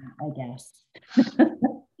threatening, I guess.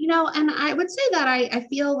 And I would say that I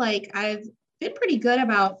feel like I've been pretty good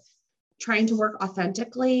about trying to work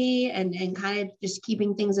authentically and kind of just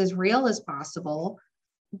keeping things as real as possible.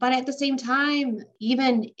 But at the same time,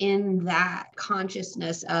 even in that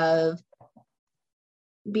consciousness of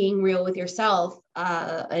being real with yourself,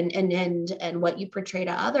 and what you portray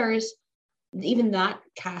to others, even that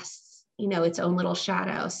casts, its own little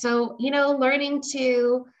shadow. So, learning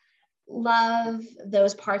to love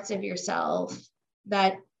those parts of yourself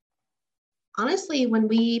that, honestly, when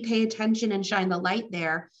we pay attention and shine the light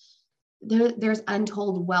there's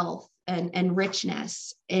untold wealth and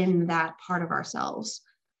richness in that part of ourselves.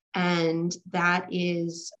 And that's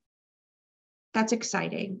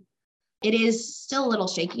exciting. It is still a little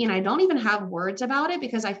shaky, and I don't even have words about it,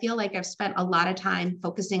 because I feel like I've spent a lot of time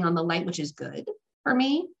focusing on the light, which is good for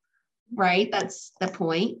me, right? That's the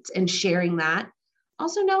point, and sharing that.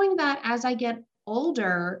 Also knowing that as I get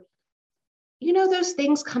older, those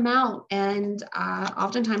things come out, and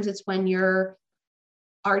oftentimes it's when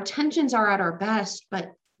our intentions are at our best,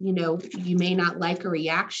 but you may not like a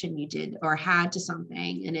reaction you did or had to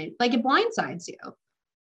something, and it blindsides you,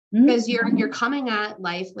 because you're coming at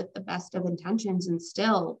life with the best of intentions, and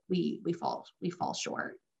still we fall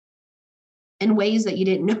short in ways that you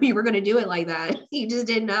didn't know you were going to do it like that. You just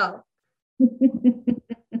didn't know. Well,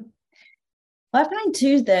 I find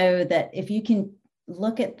too, though, that if you can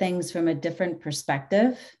look at things from a different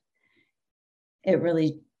perspective, it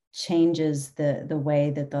really changes the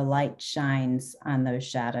way that the light shines on those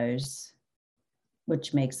shadows,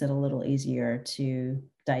 which makes it a little easier to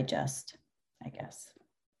digest, I guess.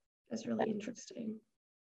 That's really interesting.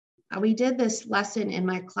 We did this lesson in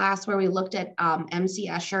my class where we looked at MC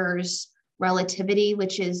Escher's relativity,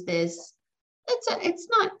 which is this, it's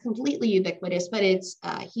not completely ubiquitous, but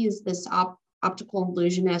he's this optical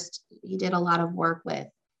illusionist. He did a lot of work with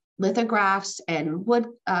lithographs and wood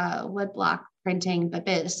block printing, but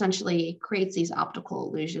it essentially creates these optical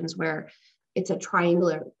illusions where it's a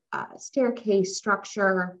triangular staircase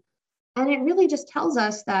structure. And it really just tells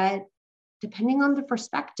us that, depending on the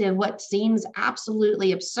perspective, what seems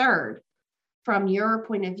absolutely absurd from your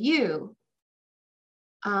point of view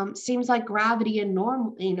seems like gravity and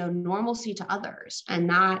normalcy to others. And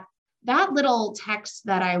that little text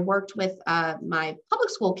that I worked with my public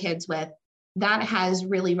school kids with, that has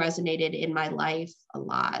really resonated in my life a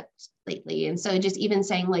lot lately. And so just even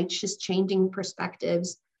saying, like, just changing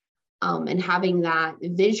perspectives and having that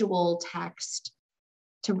visual text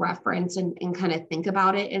to reference and kind of think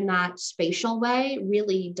about it in that spatial way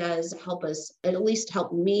really does help us, at least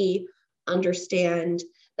help me understand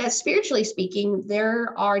that, spiritually speaking,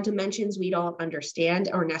 there are dimensions we don't understand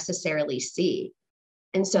or necessarily see.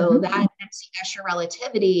 And so that MC Escher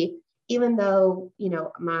relativity, even though,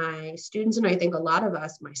 my students, and I think a lot of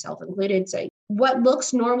us, myself included, say what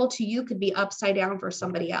looks normal to you could be upside down for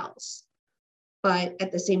somebody else. But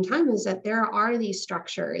at the same time, is that there are these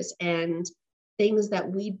structures and things that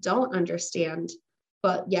we don't understand,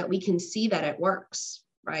 but yet we can see that it works,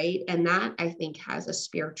 right? And that, I think, has a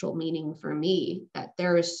spiritual meaning for me, that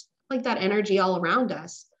there's like that energy all around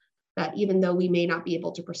us, that even though we may not be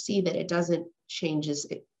able to perceive it, it doesn't change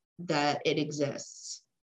that it exists.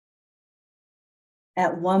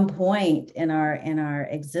 At one point in our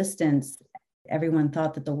existence, everyone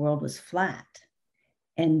thought that the world was flat,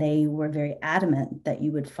 and they were very adamant that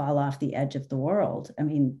you would fall off the edge of the world. I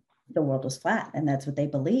mean, the world was flat, and that's what they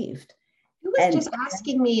believed. Who was And just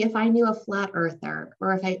asking me if I knew a flat earther,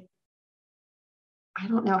 or if I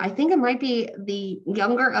don't know. I think it might be the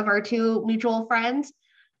younger of our two mutual friends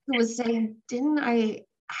who was saying, didn't I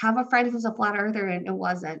have a friend who's a flat earther? And it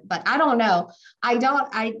wasn't, but I don't know.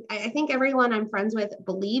 I think everyone I'm friends with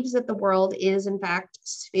believes that the world is in fact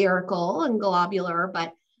spherical and globular,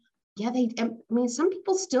 but yeah, I mean, some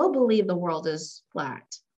people still believe the world is flat.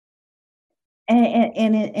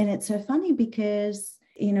 and it's so funny because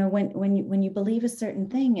when you believe a certain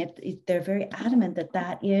thing, they're very adamant that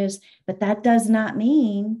that is, but that does not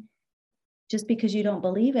mean just because you don't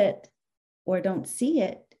believe it or don't see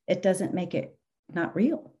it, it doesn't make it not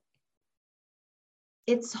real.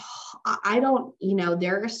 I don't,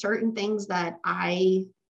 there are certain things that I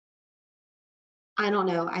don't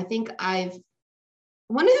know. I think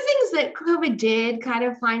one of the things that COVID did kind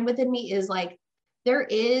of find within me is like, there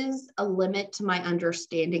is a limit to my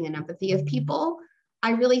understanding and empathy of people.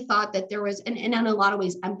 I really thought that there was, and in a lot of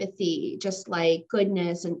ways, empathy, just like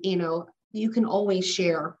goodness, and you can always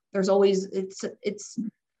share. There's always, it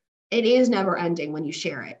is never ending when you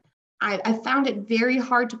share it. I found it very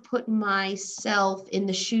hard to put myself in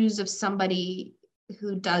the shoes of somebody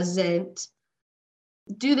who doesn't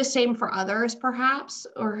do the same for others, perhaps,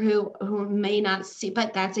 or who may not see,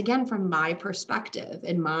 but that's again from my perspective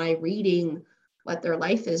and my reading what their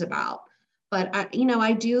life is about. But I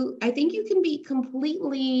think you can be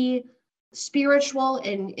completely spiritual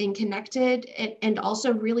and connected, and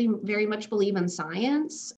also really very much believe in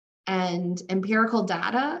science and empirical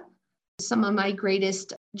data. Some of my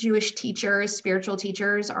greatest Jewish teachers, spiritual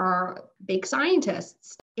teachers, are big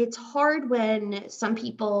scientists. It's hard when some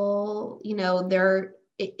people,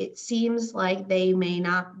 it seems like they may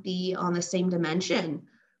not be on the same dimension,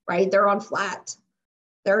 right? They're on flat,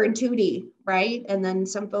 they're in 2D, right? And then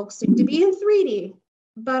some folks seem to be in 3D.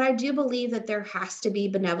 But I do believe that there has to be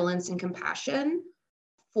benevolence and compassion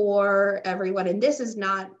for everyone. And this is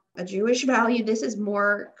not a Jewish value. This is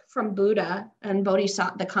more from Buddha and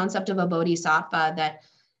Bodhisattva, the concept of a bodhisattva, that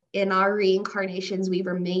in our reincarnations, we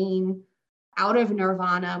remain out of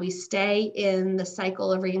nirvana. We stay in the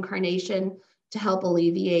cycle of reincarnation to help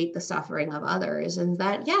alleviate the suffering of others. And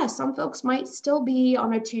that, yeah, some folks might still be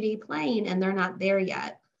on a 2D plane and they're not there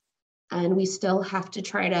yet. And we still have to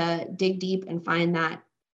try to dig deep and find that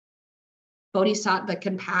bodhisattva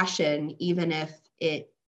compassion, even if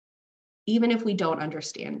we don't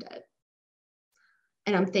understand it.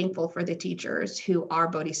 And I'm thankful for the teachers who are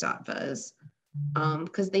bodhisattvas,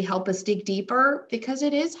 because they help us dig deeper, because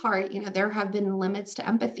it is hard. There have been limits to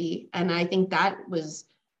empathy. And I think that was,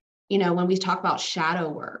 when we talk about shadow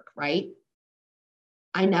work, right?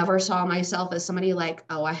 I never saw myself as somebody like,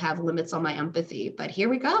 oh, I have limits on my empathy, but here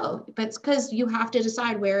we go. But it's because you have to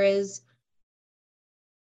decide where is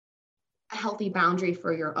a healthy boundary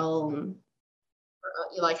for your own,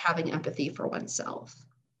 like having empathy for oneself.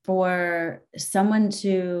 For someone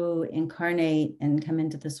to incarnate and come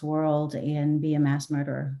into this world and be a mass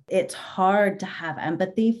murderer, it's hard to have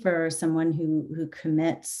empathy for someone who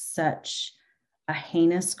commits such a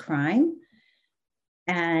heinous crime.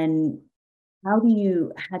 And how do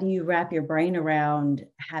you wrap your brain around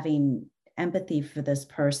having empathy for this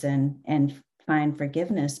person and find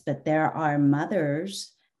forgiveness? But there are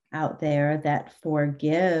mothers out there that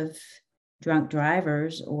forgive drunk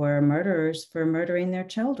drivers or murderers for murdering their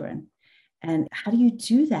children. And how do you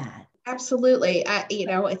do that? Absolutely.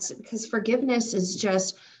 It's because forgiveness is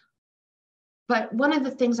just, but one of the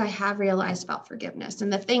things I have realized about forgiveness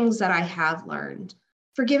and the things that I have learned,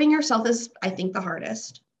 forgiving yourself is, I think, the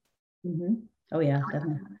hardest. Mm-hmm. Oh yeah,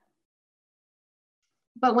 definitely.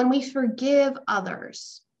 But when we forgive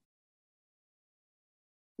others,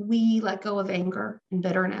 we let go of anger and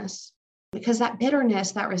bitterness, because that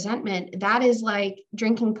bitterness, that resentment, that is like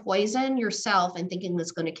drinking poison yourself and thinking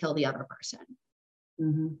that's going to kill the other person.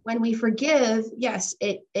 Mm-hmm. When we forgive, yes,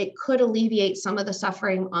 it could alleviate some of the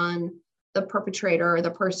suffering on the perpetrator or the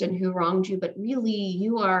person who wronged you, but really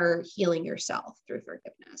you are healing yourself through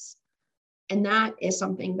forgiveness. And that is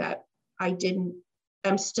something that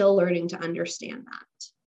I'm still learning to understand that.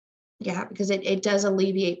 Yeah, because it does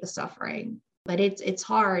alleviate the suffering, but it's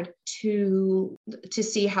hard to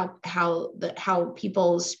see how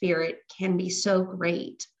people's spirit can be so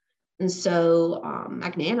great and so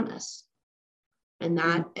magnanimous. And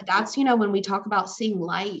that's, when we talk about seeing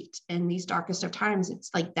light in these darkest of times,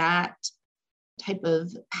 it's like that type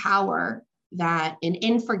of power that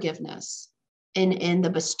in forgiveness, in the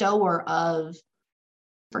bestower of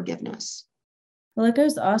forgiveness. Well, it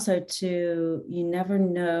goes also to, you never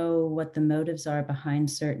know what the motives are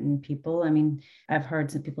behind certain people. I mean, I've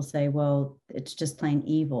heard some people say, well, it's just plain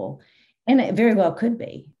evil. And it very well could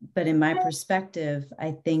be. But in my perspective,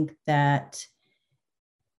 I think that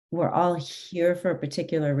we're all here for a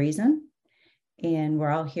particular reason. And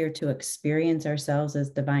we're all here to experience ourselves as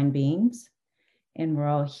divine beings. And we're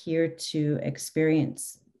all here to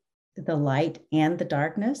experience the light and the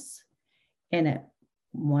darkness. And at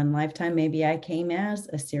one lifetime, maybe I came as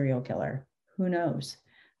a serial killer. Who knows?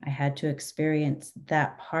 I had to experience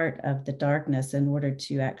that part of the darkness in order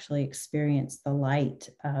to actually experience the light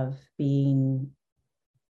of being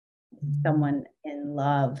someone in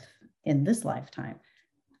love in this lifetime.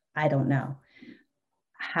 I don't know.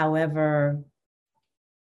 However,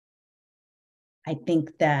 I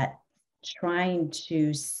think that trying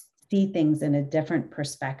to see things in a different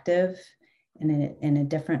perspective and in a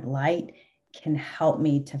different light can help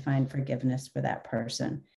me to find forgiveness for that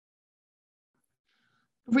person.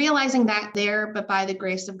 Realizing that there, but by the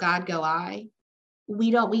grace of God go I.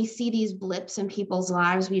 We see these blips in people's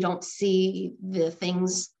lives. We don't see the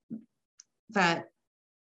things that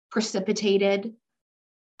precipitated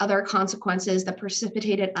other consequences, that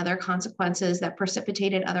precipitated other consequences, that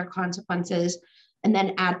precipitated other consequences, and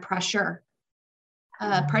then add pressure.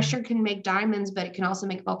 Pressure can make diamonds, but it can also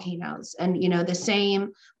make volcanoes. And, the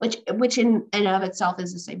same, which in and of itself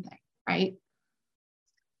is the same thing, right?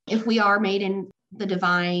 If we are made in the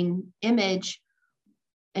divine image,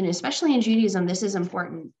 and especially in Judaism, this is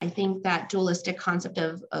important. I think that dualistic concept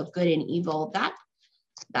of good and evil, that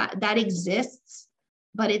exists,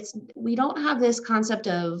 but we don't have this concept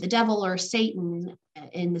of the devil or Satan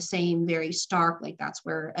in the same very stark, like that's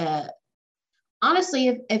where,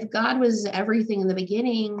 honestly, if God was everything in the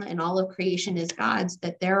beginning and all of creation is God's,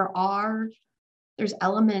 that there's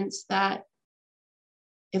elements that,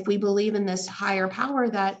 if we believe in this higher power,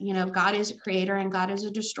 that, God is a creator and God is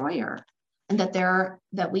a destroyer, and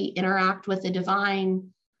that we interact with the divine,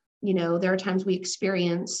 there are times we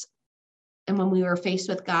experience, and when we are faced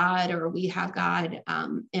with God or we have God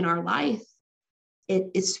in our life,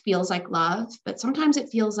 it feels like love, but sometimes it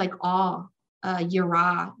feels like awe,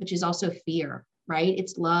 yirah, which is also fear, right?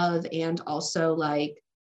 It's love and also like,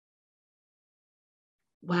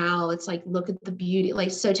 wow, it's like, look at the beauty.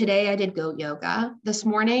 Like, so today I did goat yoga this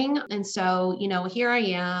morning. And so, here I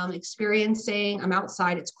am I'm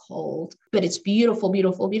outside, it's cold, but it's beautiful,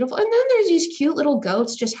 beautiful, beautiful. And then there's these cute little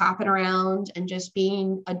goats just hopping around and just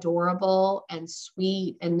being adorable and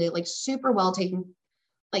sweet. And they like super well taken.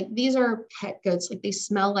 Like, these are pet goats. Like, they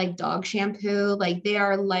smell like dog shampoo. Like, they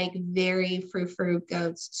are like very frou-frou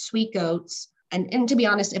goats, sweet goats. And to be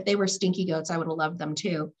honest, if they were stinky goats, I would have loved them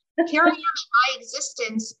too. Here I am in my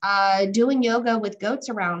existence, doing yoga with goats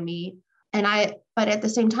around me. But at the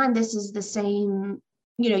same time, this is the same,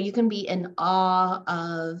 you can be in awe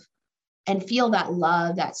of and feel that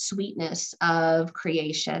love, that sweetness of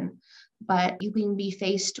creation, but you can be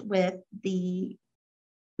faced with the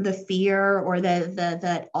fear or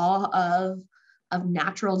the awe of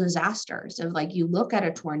natural disasters, of like, you look at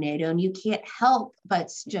a tornado and you can't help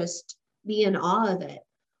but just be in awe of it,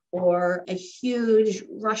 or a huge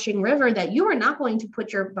rushing river that you are not going to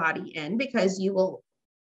put your body in because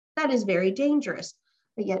that is very dangerous,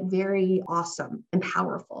 but yet very awesome and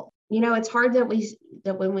powerful. It's hard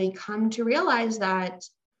that when we come to realize that,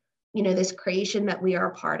 this creation that we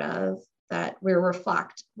are a part of, that we're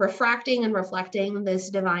refracting and reflecting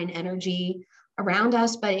this divine energy around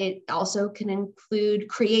us, but it also can include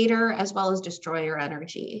creator as well as destroyer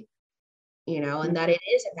energy, and that it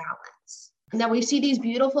is a balance. And that we see these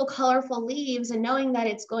beautiful, colorful leaves, and knowing that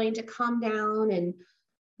it's going to come down and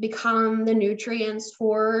become the nutrients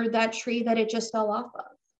for that tree that it just fell off of.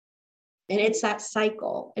 And it's that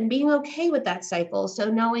cycle, and being okay with that cycle.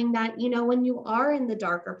 So knowing that, when you are in the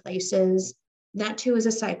darker places, that too is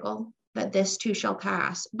a cycle, that this too shall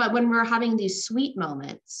pass. But when we're having these sweet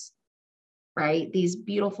moments, right, these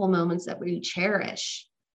beautiful moments that we cherish,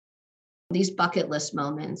 these bucket list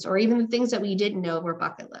moments, or even the things that we didn't know were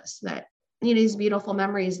bucket lists, that, these beautiful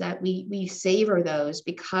memories, that we savor those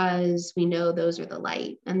because we know those are the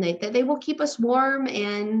light, and they will keep us warm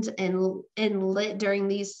and lit during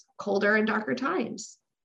these colder and darker times.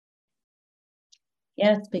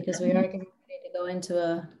 Yes, because we are getting ready to go into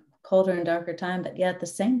a colder and darker time, but yet at the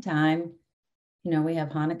same time, we have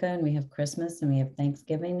Hanukkah and we have Christmas and we have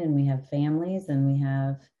Thanksgiving and we have families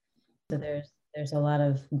and so there's a lot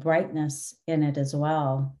of brightness in it as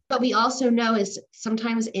well. But we also know is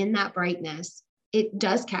sometimes in that brightness, it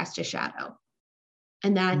does cast a shadow,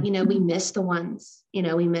 and that, we miss the ones,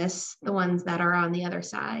 we miss the ones that are on the other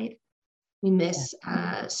side. We miss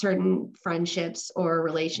certain friendships or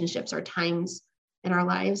relationships or times in our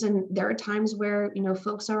lives. And there are times where,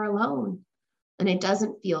 folks are alone and it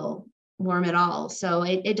doesn't feel warm at all. So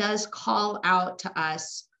it does call out to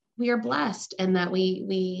us. We are blessed, and that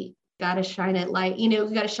we got to shine it light, we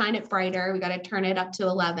got to shine it brighter. We got to turn it up to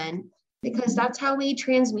 11, because that's how we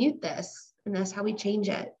transmute this, and that's how we change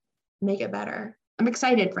it, make it better. I'm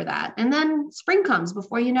excited for that. And then spring comes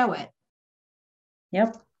before you know it.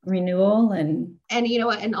 Yep. Renewal. And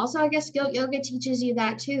and also I guess yoga teaches you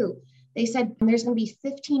that too. They said there's going to be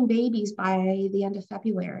 15 babies by the end of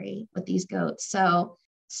February with these goats. So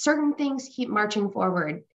certain things keep marching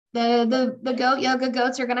forward. The goat yoga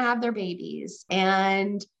goats are going to have their babies,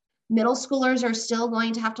 and middle schoolers are still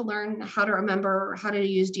going to have to learn how to remember how to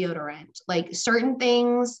use deodorant. Like certain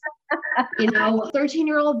things,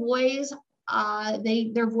 13-year-old boys,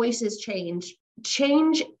 their voices change.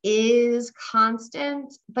 Change is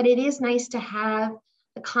constant, but it is nice to have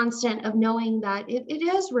the constant of knowing that it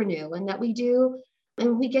is renew, and that we do,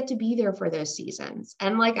 and we get to be there for those seasons.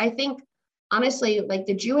 And I think, honestly,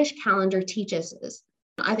 the Jewish calendar teaches us.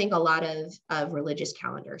 I think a lot of religious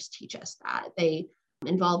calendars teach us that. They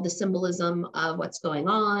involve the symbolism of what's going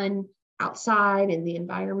on outside in the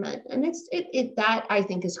environment. And that I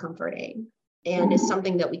think is comforting and is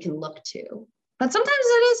something that we can look to. But sometimes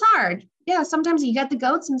it is hard. Yeah, sometimes you get the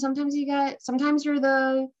goats, and sometimes you're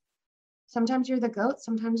the goat,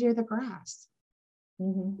 sometimes you're the grass.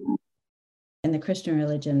 Mm-hmm. In the Christian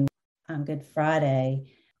religion, on Good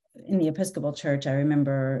Friday, in the Episcopal Church, I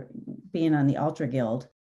remember being on the altar guild,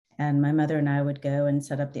 and my mother and I would go and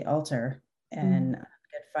set up the altar. And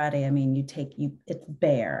Good Friday, it's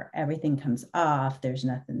bare. Everything comes off. There's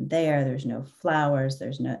nothing there. There's no flowers.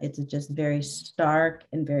 It's just very stark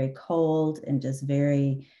and very cold and just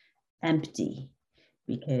very empty,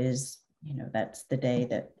 because, that's the day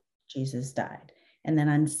that Jesus died. And then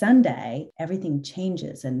on Sunday, everything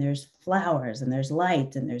changes, and there's flowers, and there's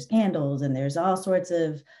lights, and there's candles, and there's all sorts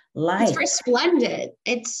of light. It's resplendent.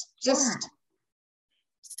 It's just. Yeah.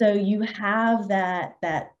 So you have that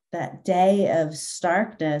day of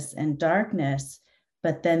starkness and darkness,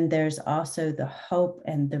 but then there's also the hope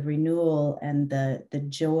and the renewal and the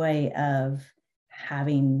joy of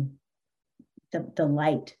having the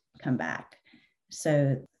light come back.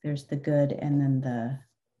 So there's the good, and then the.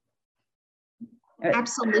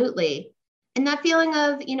 Absolutely. And that feeling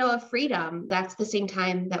of freedom, that's the same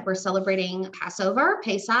time that we're celebrating Passover,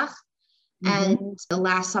 Pesach. And the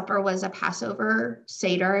Last Supper was a Passover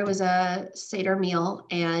Seder. It was a Seder meal.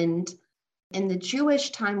 And in the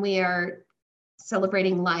Jewish time, we are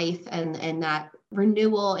celebrating life and that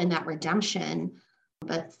renewal and that redemption,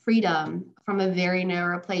 but freedom from a very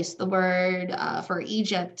narrow place. The word for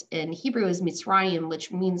Egypt in Hebrew is Mitzrayim,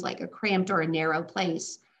 which means like a cramped or a narrow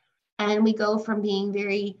place. And we go from being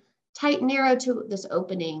very tight and narrow to this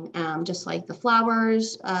opening, just like the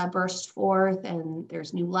flowers burst forth and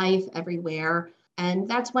there's new life everywhere. And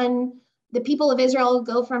that's when the people of Israel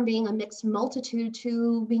go from being a mixed multitude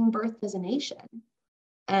to being birthed as a nation.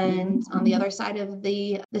 And on the other side of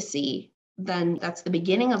the sea, then that's the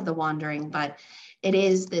beginning of the wandering. But it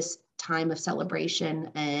is this time of celebration,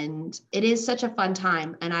 and it is such a fun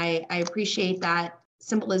time. And I appreciate that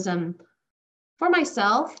symbolism for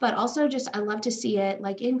myself, but also just I love to see it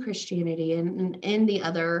like in Christianity and in the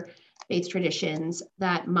other faith traditions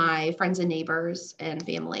that my friends and neighbors and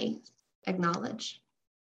family acknowledge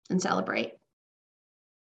and celebrate.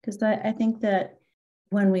 Because I think that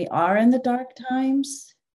when we are in the dark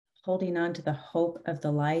times, holding on to the hope of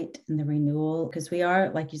the light and the renewal, because we are,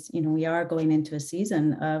 like we are going into a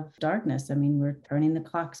season of darkness. We're turning the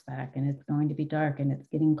clocks back, and it's going to be dark, and it's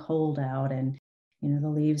getting cold out, and the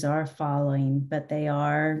leaves are falling, but they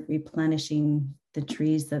are replenishing the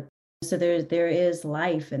trees. So there is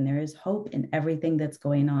life, and there is hope in everything that's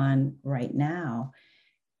going on right now.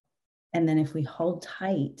 And then if we hold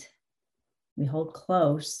tight, we hold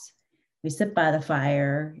close, we sit by the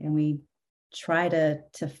fire, and we try to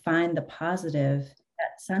find the positive,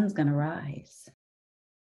 that sun's going to rise.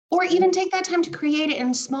 Or even take that time to create it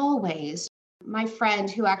in small ways. My friend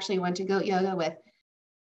who actually went to goat yoga with,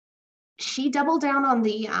 she doubled down on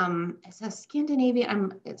the, it's a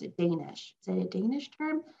Scandinavian, it's a Danish. Is it a Danish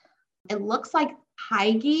term? It looks like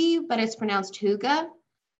hygge, but it's pronounced hygge.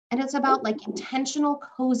 And it's about like intentional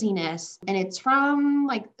coziness. And it's from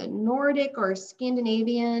like the Nordic or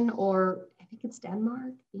Scandinavian, or I think it's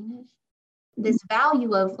Denmark, Danish. This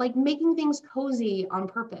value of like making things cozy on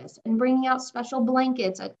purpose and bringing out special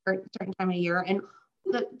blankets at a certain time of year, and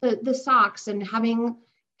the socks, and having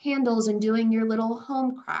candles, and doing your little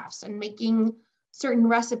home crafts, and making certain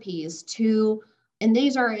recipes to And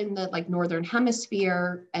these are in the like northern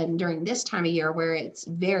hemisphere, and during this time of year where it's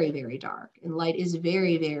very, very dark and light is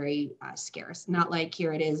very, very scarce. Not like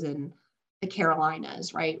here it is in the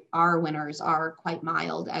Carolinas, right? Our winters are quite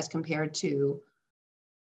mild as compared to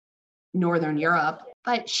Northern Europe.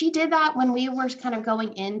 But she did that when we were kind of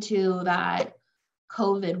going into that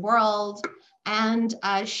COVID world. And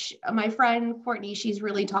my friend Courtney, she's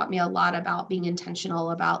really taught me a lot about being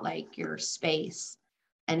intentional about like your space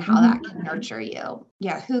and how that can nurture you.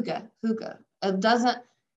 Yeah, hygge. It doesn't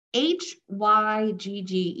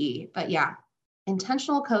Hygge, but yeah,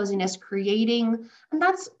 intentional coziness, creating, and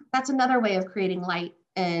that's another way of creating light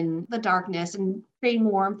in the darkness and creating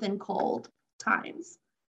warmth in cold times.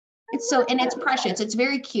 And it's precious. It's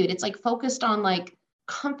very cute. It's like focused on like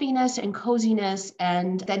comfiness and coziness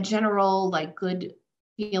and that general like good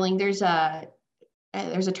feeling. There's a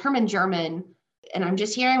term in German, and I'm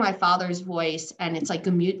just hearing my father's voice, and it's like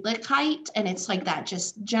Gemütlichkeit, and it's like that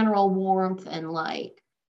just general warmth and like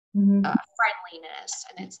friendliness.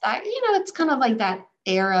 And it's that, it's kind of like that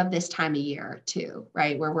era of this time of year too,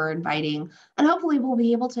 right? Where we're inviting, and hopefully we'll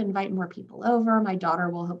be able to invite more people over. My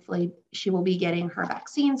daughter she will be getting her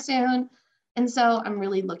vaccine soon. And so I'm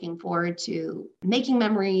really looking forward to making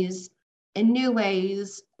memories in new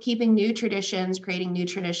ways, keeping new traditions, creating new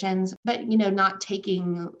traditions, but, not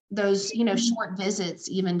taking those, short visits,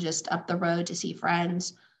 even just up the road to see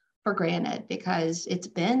friends, for granted, because it's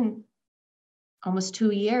been almost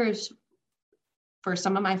 2 years for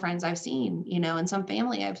some of my friends I've seen, and some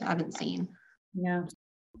family I haven't seen. Yeah.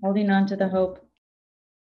 Holding on to the hope.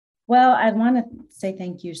 Well, I want to say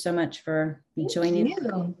thank you so much for joining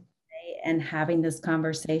today and having this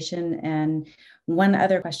conversation. And one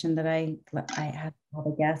other question that I ask all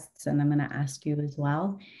the guests, and I'm going to ask you as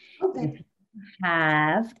well. Okay. If you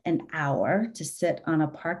have an hour to sit on a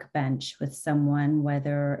park bench with someone,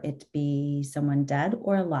 whether it be someone dead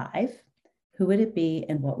or alive, who would it be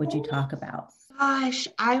and what would you talk about? Gosh,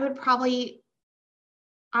 I would probably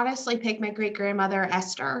honestly pick my great grandmother,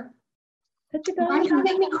 Esther. Why do you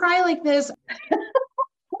make me cry like this?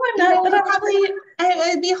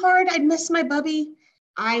 It'd be hard. I'd miss my bubby.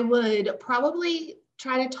 I would probably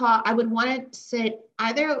try to talk. I would want to sit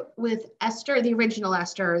either with Esther, the original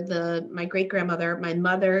Esther, my great grandmother, my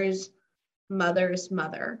mother's mother's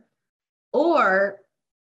mother, or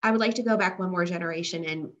I would like to go back one more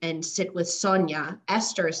generation and sit with Sonia,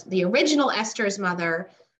 the original Esther's mother.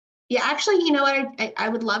 Yeah, actually, you know what? I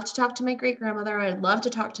would love to talk to my great grandmother. I'd love to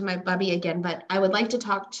talk to my bubby again, but I would like to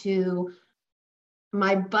talk to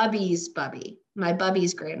my bubby's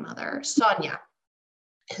grandmother, Sonia,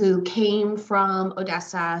 who came from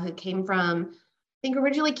Odessa, who came from, I think,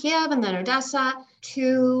 originally Kiev and then Odessa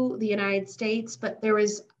to the United States. But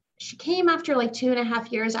she came after like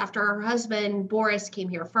 2.5 years after her husband, Boris, came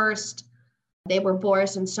here first. They were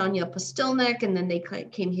Boris and Sonia Postilnik, and then they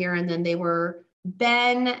came here, and then they were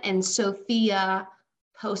Ben and Sophia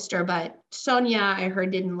Poster. But Sonia, I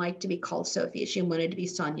heard, didn't like to be called Sophia. She wanted to be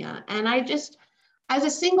Sonia. And as a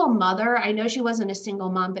single mother, I know she wasn't a single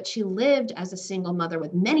mom, but she lived as a single mother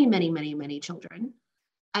with many, many, many, many children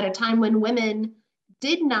at a time when women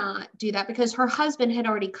did not do that, because her husband had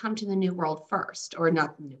already come to the New World first, or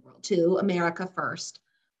not the New World, to America first,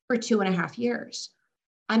 for 2.5 years.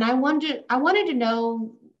 And I wanted to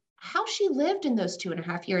know how she lived in those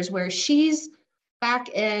 2.5 years, where she's back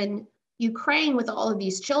in Ukraine with all of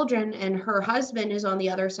these children and her husband is on the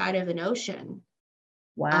other side of an ocean.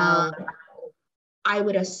 Wow. I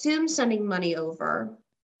would assume sending money over.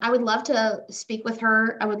 I would love to speak with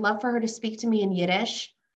her. I would love for her to speak to me in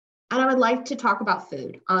Yiddish. And I would like to talk about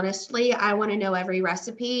food. Honestly, I want to know every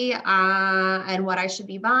recipe and what I should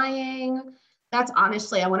be buying. That's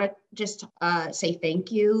honestly, I want to just say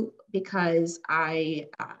thank you, because my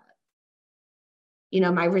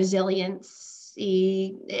resilience,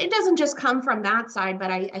 it doesn't just come from that side,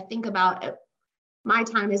 but I think about my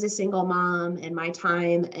time as a single mom and my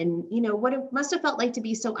time and, what it must have felt like to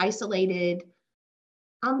be so isolated.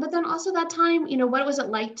 But then also that time, what was it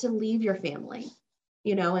like to leave your family,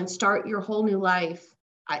 and start your whole new life?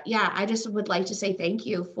 I just would like to say thank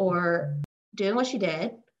you for doing what she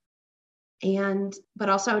did. But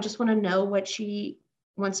also I just want to know what she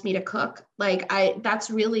wants me to cook.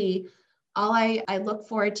 That's really all I look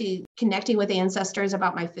forward to, connecting with ancestors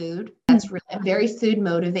about my food. That's really, I'm very food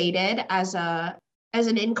motivated as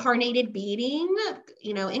an incarnated being,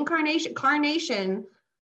 carnation.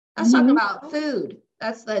 Let's talk about food.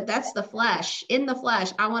 That's the flesh. In the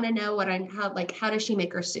flesh, I want to know how does she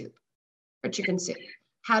make her soup, or chicken soup?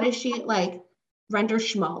 How does she render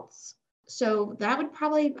schmaltz? So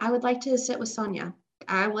I would like to sit with Sonia.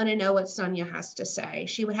 I want to know what Sonia has to say.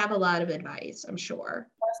 She would have a lot of advice, I'm sure.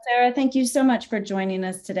 Well, Sara, thank you so much for joining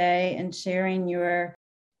us today and sharing your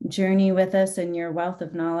journey with us and your wealth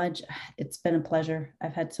of knowledge. It's been a pleasure.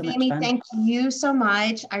 I've had so much Amy, fun. thank you so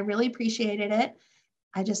much. I really appreciated it.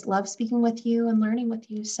 I just love speaking with you and learning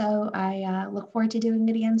with you. So I look forward to doing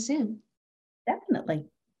it again soon. Definitely.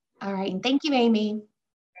 All right. Thank you, Amy.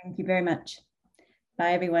 Thank you very much.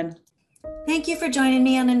 Bye, everyone. Thank you for joining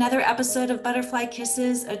me on another episode of Butterfly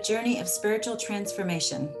Kisses, a journey of spiritual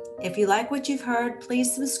transformation. If you like what you've heard,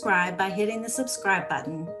 please subscribe by hitting the subscribe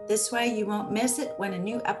button. This way you won't miss it when a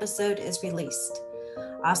new episode is released.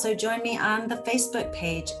 Also join me on the Facebook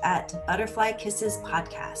page at Butterfly Kisses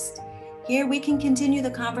Podcast. Here we can continue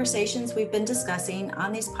the conversations we've been discussing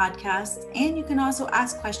on these podcasts, and you can also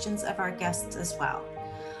ask questions of our guests as well.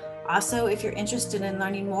 Also, if you're interested in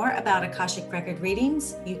learning more about Akashic Record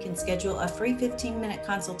readings, you can schedule a free 15-minute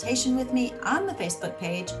consultation with me on the Facebook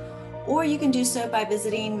page, or you can do so by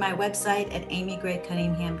visiting my website at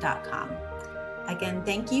amygraycunningham.com. Again,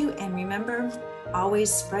 thank you, and remember,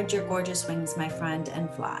 always spread your gorgeous wings, my friend, and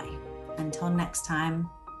fly. Until next time,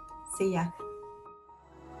 see ya.